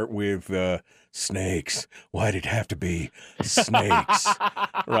could start with snakes. Why did it have to be snakes?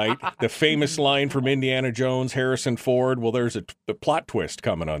 Right? The famous line from Indiana Jones, Harrison Ford. Well, there's a plot twist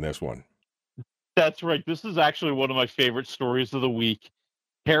coming on this one. That's right. This is actually one of my favorite stories of the week.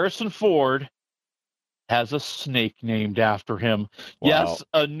 Harrison Ford has a snake named after him. Wow. Yes,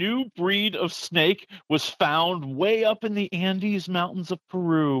 a new breed of snake was found way up in the Andes Mountains of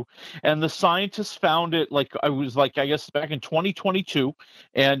Peru, and the scientists found it I guess back in 2022,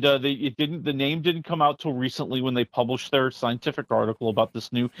 and the name didn't come out till recently when they published their scientific article about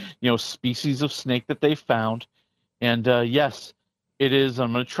this new species of snake that they found. And yes, it is.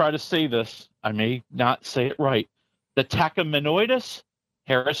 I'm going to try to say this. I may not say it right. The Tachymonoidus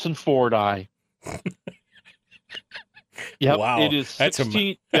harrisonfordi. Yep, wow, it is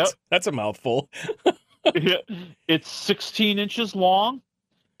 16. That's a mouthful. It's 16 inches long,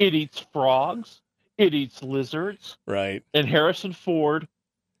 It eats frogs. It eats lizards. Right. And Harrison Ford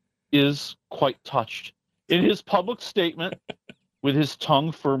is quite touched. In his public statement, with his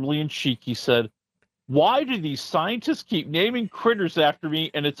tongue firmly in cheek, he said, "Why do these scientists keep naming critters after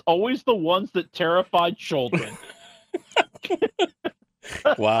me, and it's always the ones that terrified children?"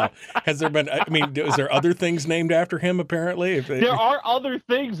 Wow. Has there been, I mean, is there other things named after him, apparently? There are other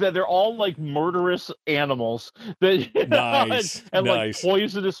things that they're all like murderous animals that, Nice. and Nice. like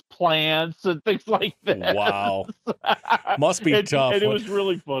poisonous plants and things like that. Wow. Must be tough. And it was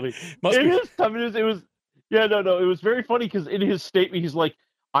really funny. Must it be. is tough. It was, yeah, no. It was very funny because in his statement, he's like,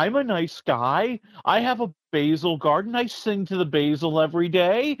 "I'm a nice guy. I have a basil garden. I sing to the basil every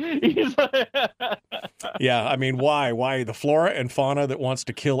day." He's like, Yeah, I mean, why? Why the flora and fauna that wants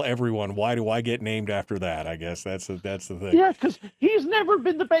to kill everyone? Why do I get named after that? I guess that's the thing. yeah, because he's never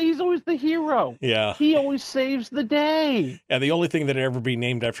been the bad. He's always the hero. Yeah. He always saves the day. And the only thing that ever be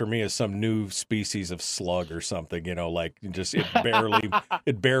named after me is some new species of slug or something. Like just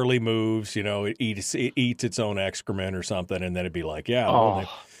it barely moves. It eats its own excrement or something, and then it'd be like, yeah.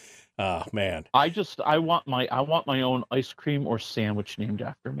 Oh man. I want my own ice cream or sandwich named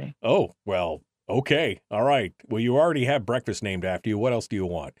after me. Oh, well, okay. All right. Well, you already have breakfast named after you. What else do you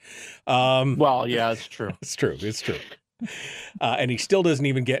want? Well, yeah, it's true. It's true. And he still doesn't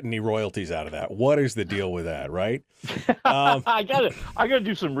even get any royalties out of that. What is the deal with that, right? I gotta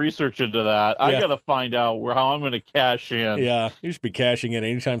do some research into that. I gotta find out how I'm gonna cash in. Yeah, you should be cashing in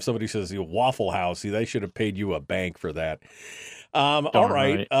anytime somebody says Waffle House. They should have paid you a bank for that. All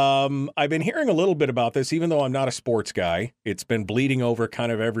right. I've been hearing a little bit about this, even though I'm not a sports guy. It's been bleeding over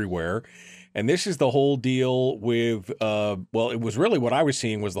kind of everywhere. And this is the whole deal with, it was really what I was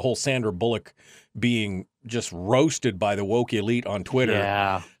seeing was the whole Sandra Bullock being just roasted by the woke elite on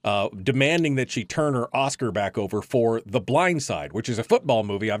Twitter, demanding that she turn her Oscar back over for The Blind Side, which is a football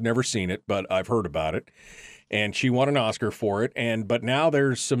movie. I've never seen it, but I've heard about it. And she won an Oscar for it. But now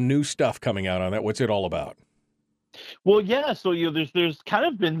there's some new stuff coming out on that. What's it all about? Well, yeah. So there's kind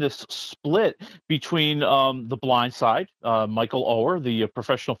of been this split between The Blind Side, Michael Oher, the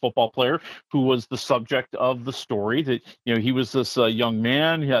professional football player who was the subject of the story. That he was this young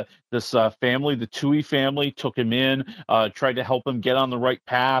man. He had this family, the Tui family, took him in, tried to help him get on the right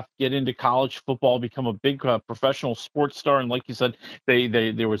path, get into college football, become a big professional sports star. And like you said,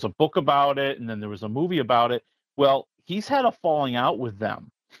 there was a book about it, and then there was a movie about it. Well, he's had a falling out with them.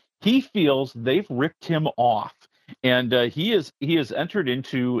 He feels they've ripped him off. And he has entered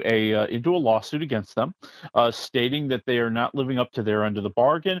into a lawsuit against them, stating that they are not living up to their end of the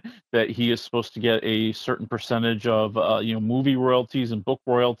bargain. That he is supposed to get a certain percentage of movie royalties and book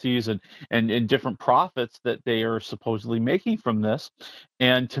royalties and different profits that they are supposedly making from this.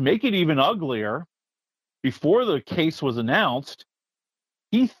 And to make it even uglier, before the case was announced,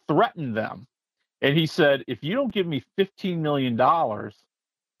 he threatened them, and he said, "If you don't give me $15 million."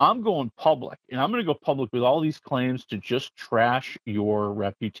 I'm going public, and I'm going to go public with all these claims to just trash your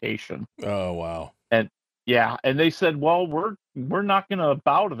reputation. Oh, wow. And yeah, and they said, well, we're not going to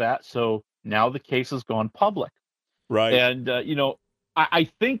bow to that. So now the case has gone public. Right. And, I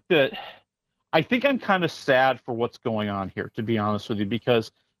think I'm kind of sad for what's going on here, to be honest with you,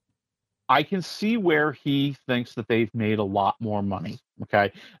 because I can see where he thinks that they've made a lot more money.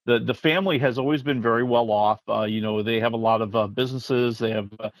 Okay, the family has always been very well off. They have a lot of businesses. They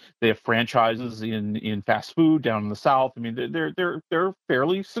have franchises in fast food down in the South. I mean, they're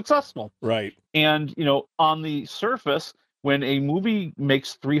fairly successful. Right. And on the surface, when a movie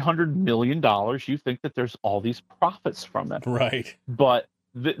makes $300 million, you think that there's all these profits from it. Right. But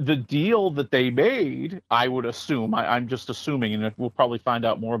the deal that they made, I would assume, I'm just assuming, and we'll probably find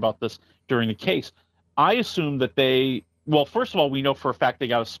out more about this during the case. I assume that first of all, we know for a fact they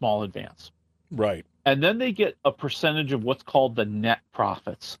got a small advance. Right. And then they get a percentage of what's called the net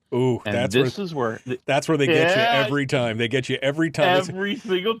profits. Ooh, and that's where they get you every time. They get you every time. Every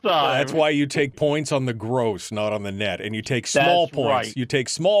single time. That's why you take points on the gross, not on the net, and you take small points. Right. You take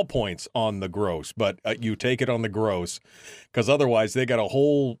small points on the gross, but you take it on the gross, because otherwise they got a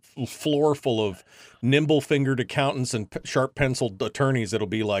whole floor full of nimble-fingered accountants and sharp-penciled attorneys that'll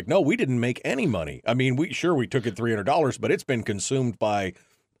be like, "No, we didn't make any money. I mean, we took it $300, but it's been consumed by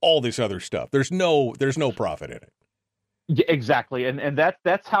all this other stuff. There's no profit in it." Yeah, exactly. And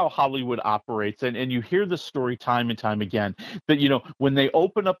that's how Hollywood operates. And you hear this story time and time again that, when they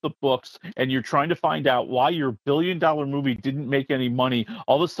open up the books and you're trying to find out why your billion-dollar movie didn't make any money,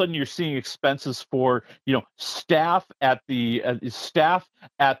 all of a sudden you're seeing expenses for, staff at the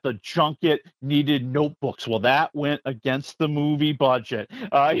junket needed notebooks. Well, that went against the movie budget.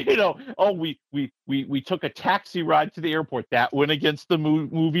 We took a taxi ride to the airport. That went against the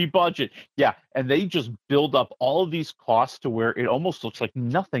movie budget. Yeah, and they just build up all of these costs to where it almost looks like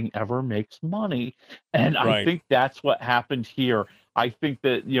nothing ever makes money. And I think that's what happened here. I think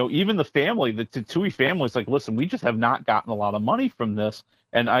that, even the family, the Tui family is like, listen, we just have not gotten a lot of money from this.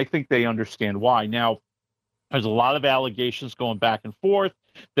 And I think they understand why. Now, there's a lot of allegations going back and forth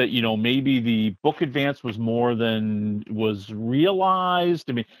that, maybe the book advance was more than was realized.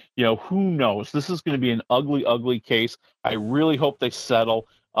 I mean, who knows? This is going to be an ugly, ugly case. I really hope they settle.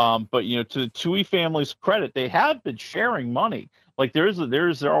 But to the Tui family's credit, they have been sharing money. Like there's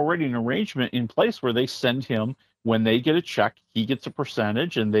already an arrangement in place where they send him, when they get a check, he gets a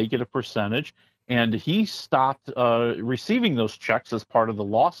percentage and they get a percentage. And he stopped receiving those checks as part of the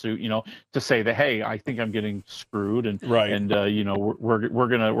lawsuit, to say that, hey, I think I'm getting screwed, and we're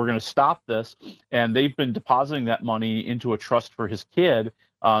gonna stop this. And they've been depositing that money into a trust for his kid,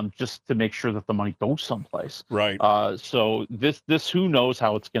 just to make sure that the money goes someplace. Right. So this who knows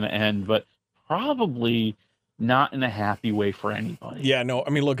how it's going to end, but probably not in a happy way for anybody. Yeah, no,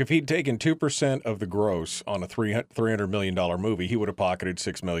 I mean, look, if he'd taken 2% of the gross on a $300 million movie, he would have pocketed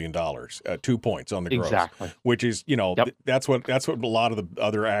 $6 million, 2 points on the gross. Exactly. Which is, that's what a lot of the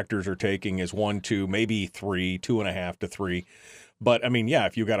other actors are taking is 1, 2, maybe 3, 2.5 to 3. But I mean, yeah,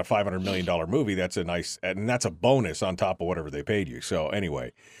 if you got a $500 million movie, that's and that's a bonus on top of whatever they paid you. So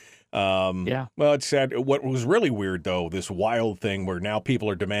anyway, yeah. Well, it's sad. What was really weird, though, this wild thing where now people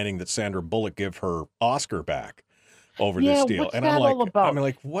are demanding that Sandra Bullock give her Oscar back over this deal. What's and that I'm like, all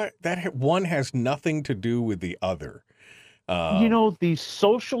about? What? That one has nothing to do with the other. These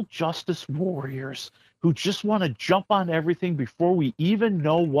social justice warriors who just want to jump on everything before we even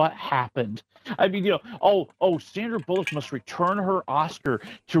know what happened. I mean, Sandra Bullock must return her Oscar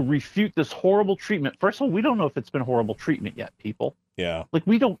to refute this horrible treatment. First of all, we don't know if it's been horrible treatment yet, people. Yeah. Like,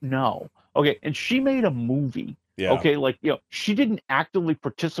 we don't know. Okay, and she made a movie. Yeah. Okay, she didn't actively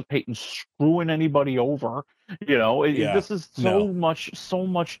participate in screwing anybody over. This is so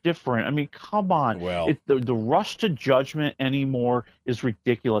much different. I mean, come on. Well, the rush to judgment anymore is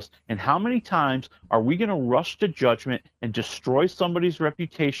ridiculous. And how many times are we going to rush to judgment and destroy somebody's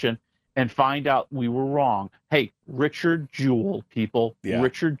reputation and find out we were wrong? Hey, Richard Jewell, people. Yeah,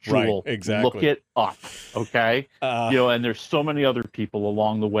 Richard Jewell. Right, exactly. Look it up, okay? And there's so many other people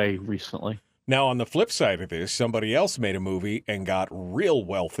along the way recently. Now, on the flip side of this, somebody else made a movie and got real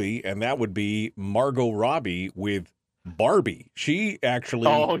wealthy, and that would be Margot Robbie with Barbie. She actually...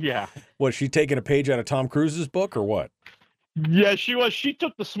 Oh, yeah. Was she taking a page out of Tom Cruise's book or what? Yeah, she was. She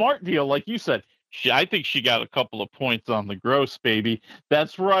took the smart deal, like you said. I think she got a couple of points on the gross, baby.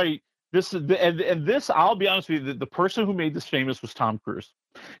 That's right. This is and this, I'll be honest with you, the person who made this famous was Tom Cruise.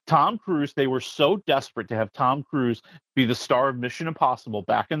 Tom Cruise, they were so desperate to have Tom Cruise be the star of Mission Impossible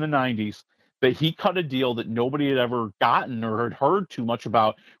back in the 90s that he cut a deal that nobody had ever gotten or had heard too much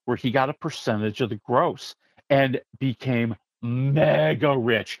about, where he got a percentage of the gross and became mega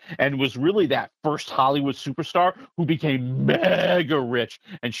rich, and was really that first Hollywood superstar who became mega rich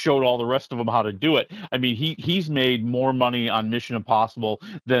and showed all the rest of them how to do it. I mean, he's made more money on Mission Impossible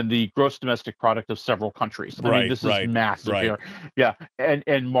than the gross domestic product of several countries. I mean, this is massive here. Yeah,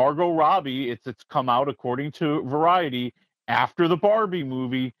 and Margot Robbie, it's come out according to Variety, after the Barbie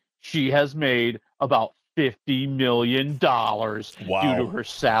movie, she has made about $50 million due to her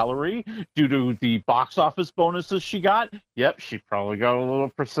salary, due to the box office bonuses she got. Yep, she probably got a little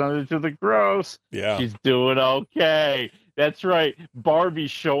percentage of the gross. Yeah. She's doing okay. That's right. Barbie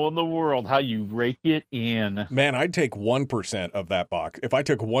showing the world how you rake it in. Man, I'd take 1% of that box. If I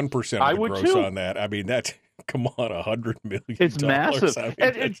took 1% of the gross on that, I mean, that's, come on, $100 million. It's massive. I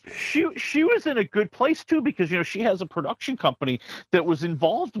mean, and she was in a good place too, because she has a production company that was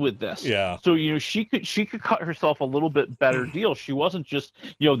involved with this. Yeah. So she could cut herself a little bit better deal. She wasn't just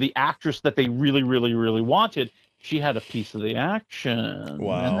the actress that they really, really, really wanted. She had a piece of the action.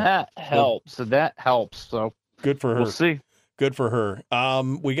 Wow. And that helps. So good for her. We'll see. Good for her.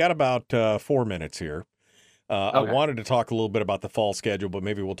 We got about 4 minutes here. I wanted to talk a little bit about the fall schedule, but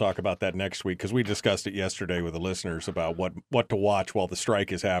maybe we'll talk about that next week, because we discussed it yesterday with the listeners about what to watch while the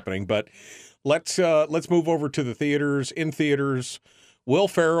strike is happening. But let's move over to the theaters. In theaters, Will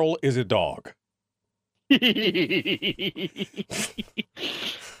Ferrell is a dog.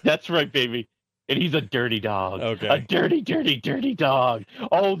 That's right, baby. and he's a dirty dog. Okay. A dirty, dirty, dirty dog.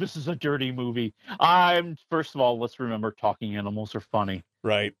 Oh, this is a dirty movie. First of all, let's remember talking animals are funny.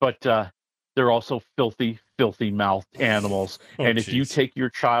 Right. But they're also filthy, filthy mouthed animals. And if you take your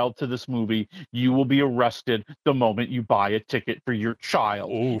child to this movie, you will be arrested the moment you buy a ticket for your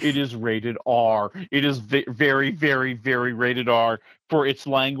child. Oof. It is rated R. It is very, very, very rated R for its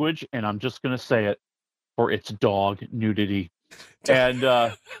language. And I'm just going to say it, for its dog nudity. And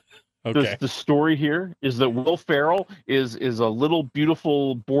okay. the story here is that Will Ferrell is a little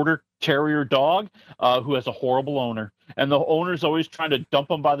beautiful border terrier dog who has a horrible owner. And the owner's always trying to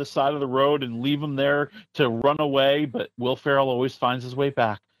dump him by the side of the road and leave him there to run away. But Will Ferrell always finds his way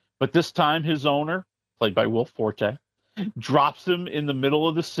back. But this time his owner, played by Will Forte, drops him in the middle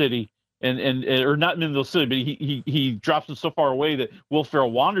of the city. Or not in the middle of the city, but he drops him so far away that Will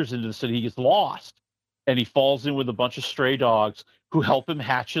Ferrell wanders into the city. He gets lost. And he falls in with a bunch of stray dogs who help him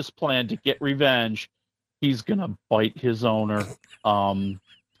hatch his plan to get revenge. He's going to bite his owner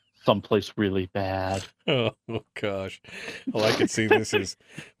someplace really bad. Oh, gosh. Well, I can see this is...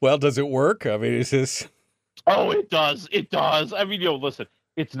 Well, does it work? I mean, is this... Oh, it does. It does. I mean, listen,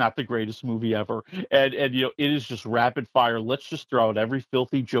 it's not the greatest movie ever. And it is just rapid fire. Let's just throw out every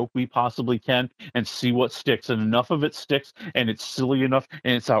filthy joke we possibly can and see what sticks. And enough of it sticks, and it's silly enough,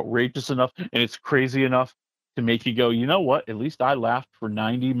 and it's outrageous enough, and it's crazy enough to make you go, you know what? At least I laughed for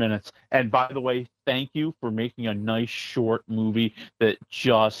 90 minutes. And by the way, thank you for making a nice short movie that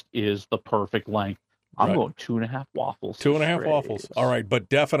just is the perfect length. I'm going 2.5 waffles. 2.5 waffles. All right, but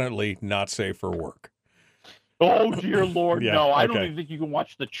definitely not safe for work. Oh, dear Lord, Yeah, no. I okay. don't even think you can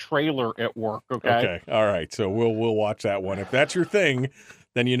watch the trailer at work, okay? Okay, all right. So we'll watch that one. If that's your thing,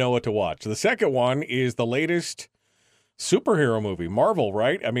 then you know what to watch. The second one is the latest superhero movie, Marvel,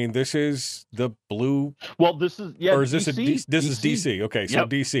 right? I mean, this is the blue. Well, this is or is this DC? This is DC? Okay, so Yep.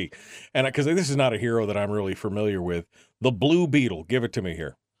 DC, and because this is not a hero that I'm really familiar with, the Blue Beetle. Give it to me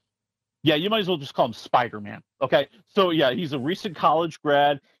here. Yeah, you might as well just call him Spider-Man. Okay, so yeah, he's a recent college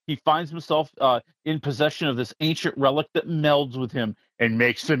grad. He finds himself in possession of this ancient relic that melds with him and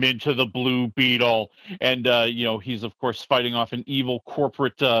makes him into the Blue Beetle. And he's of course fighting off an evil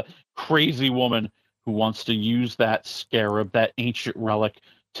corporate crazy woman who wants to use that scarab, that ancient relic,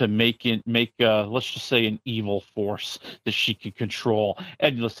 to make let's just say an evil force that she can control.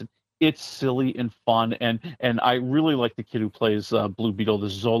 And listen, it's silly and fun, and I really like the kid who plays Blue Beetle, the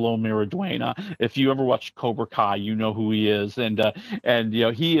Zolo Miraduena. If you ever watched Cobra Kai, you know who he is, and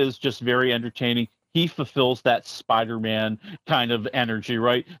he is just very entertaining. He fulfills that Spider-Man kind of energy,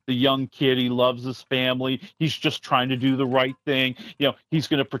 right? The young kid, he loves his family. He's just trying to do the right thing. He's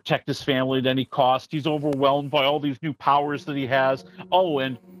going to protect his family at any cost. He's overwhelmed by all these new powers that he has. Oh,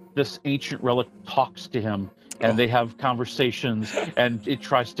 and this ancient relic talks to him. And they have conversations, and it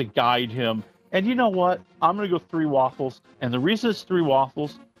tries to guide him. And you know what? I'm going to go 3 waffles. And the reason it's 3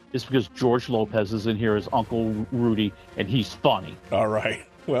 waffles is because George Lopez is in here as Uncle Rudy, and he's funny. All right.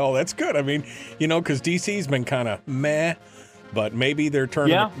 Well, that's good. I mean, because DC's been kind of meh, but maybe they're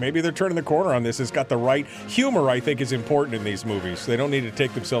turning the corner on this. It's got the right humor. I think is important in these movies. They don't need to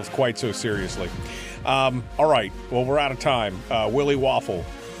take themselves quite so seriously. All right. Well, we're out of time. Willie Waffle.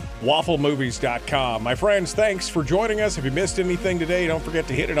 WaffleMovies.com. My friends, thanks for joining us. If you missed anything today, don't forget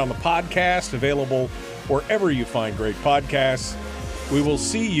to hit it on the podcast, available wherever you find great podcasts. We will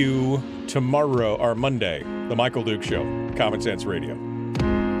see you tomorrow, or Monday, The Michael Duke Show, Common Sense Radio.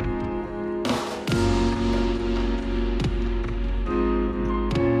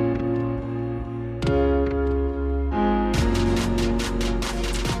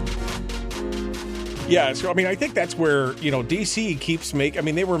 Yeah, so I mean, I think that's where, DC keeps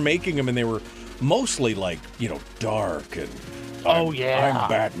they were making them and they were mostly like, dark and I'm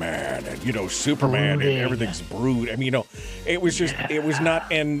Batman and, Superman and everything's brood. I mean, it was not,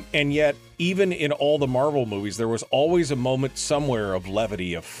 and yet even in all the Marvel movies, there was always a moment somewhere of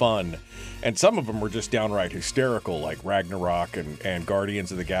levity, of fun. And some of them were just downright hysterical, like Ragnarok and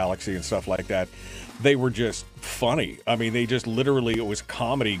Guardians of the Galaxy and stuff like that. They were just funny. I mean, they just literally, it was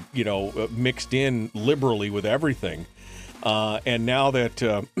comedy, mixed in liberally with everything. And now that,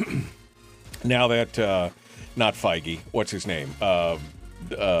 not Feige, what's his name?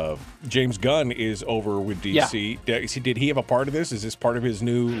 James Gunn is over with DC. Yeah. Did he have a part of this? Is this part of his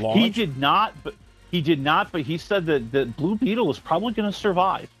new launch? He did not, but he said that Blue Beetle is probably going to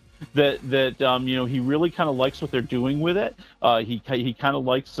survive. that he really kind of likes what they're doing with it. He kind of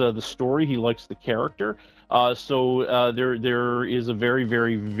likes the story. He likes the character. So there is a very,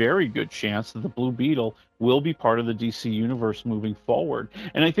 very, very good chance that the Blue Beetle will be part of the DC universe moving forward.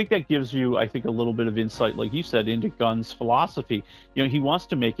 And I think that gives you, a little bit of insight, like you said, into Gunn's philosophy. He wants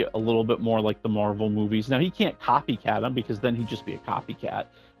to make it a little bit more like the Marvel movies. Now, he can't copycat them because then he'd just be a copycat.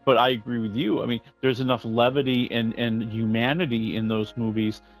 But I agree with you. I mean, there's enough levity and humanity in those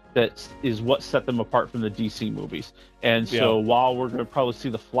movies that is what set them apart from the DC movies. And so while we're going to probably see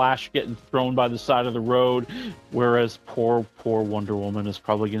the Flash getting thrown by the side of the road, whereas poor Wonder Woman is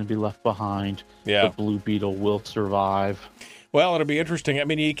probably going to be left behind, the Blue Beetle will survive. Well, it'll be interesting. I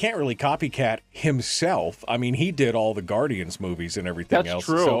mean, you can't really copycat himself. I mean, he did all the Guardians movies and everything else.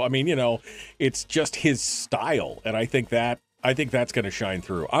 That's true. So, I mean, it's just his style. And I think that's going to shine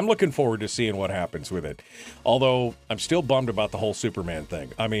through. I'm looking forward to seeing what happens with it. Although, I'm still bummed about the whole Superman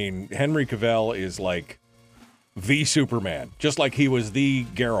thing. I mean, Henry Cavill is like the Superman. Just like he was the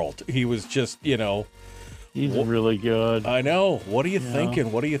Geralt. He was just, He's really good. I know. What are you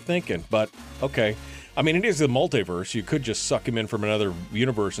thinking? What are you thinking? But, okay. I mean, it is the multiverse. You could just suck him in from another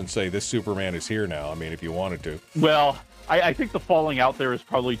universe and say, this Superman is here now. I mean, if you wanted to. Well, I think the falling out there is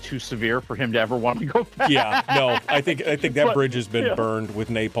probably too severe for him to ever want to go back. Yeah, no, I think that bridge has been burned with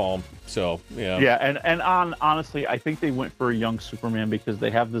napalm. So, yeah. Yeah, and honestly, I think they went for a young Superman because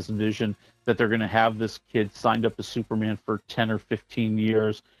they have this vision that they're going to have this kid signed up as Superman for 10 or 15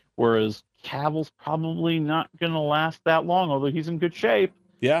 years, whereas Cavill's probably not going to last that long, although he's in good shape.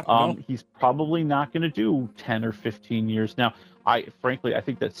 Yeah. He's probably not going to do 10 or 15 years. Now, frankly, I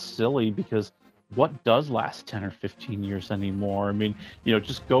think that's silly because what does last 10 or 15 years anymore? I mean,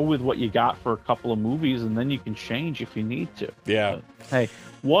 just go with what you got for a couple of movies, and then you can change if you need to. Yeah. But, hey,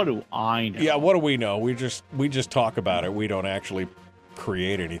 what do I know? Yeah, what do we know? We just talk about it. We don't actually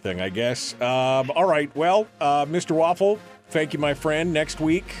create anything, I guess. All right. Well, Mr. Waffle, thank you, my friend. Next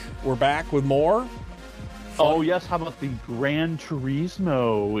week, we're back with more. Oh, yes. How about the Gran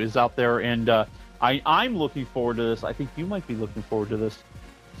Turismo is out there, and I'm looking forward to this. I think you might be looking forward to this.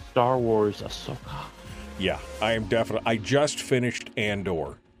 Star Wars Ahsoka. Yeah, I am definitely. I just finished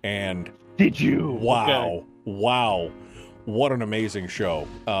Andor, and did you? Wow, wow, what an amazing show!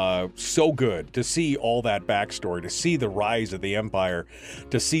 So good to see all that backstory, to see the rise of the Empire,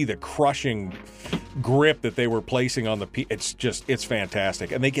 to see the crushing grip that they were placing on the. It's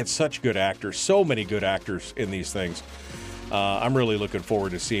fantastic, and they get such good actors, so many good actors in these things. I'm really looking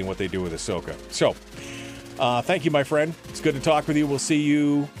forward to seeing what they do with Ahsoka. So. Thank you, my friend. It's good to talk with you. We'll see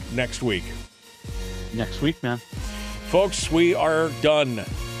you next week. Next week, man. Folks, we are done.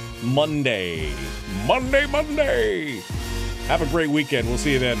 Monday. Have a great weekend. We'll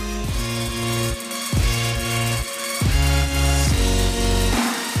see you then.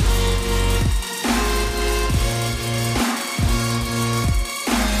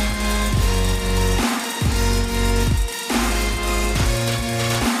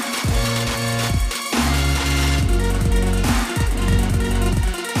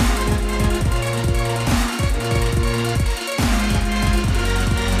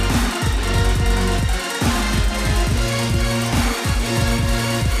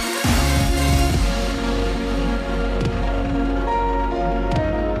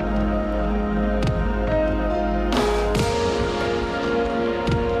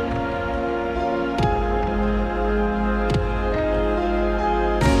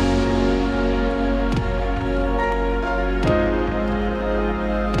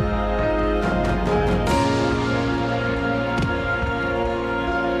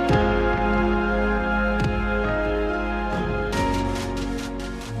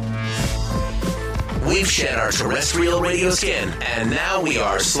 We've shed our terrestrial radio skin, and now we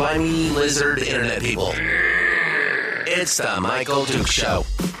are slimy lizard internet people. It's the Michael Duke Show.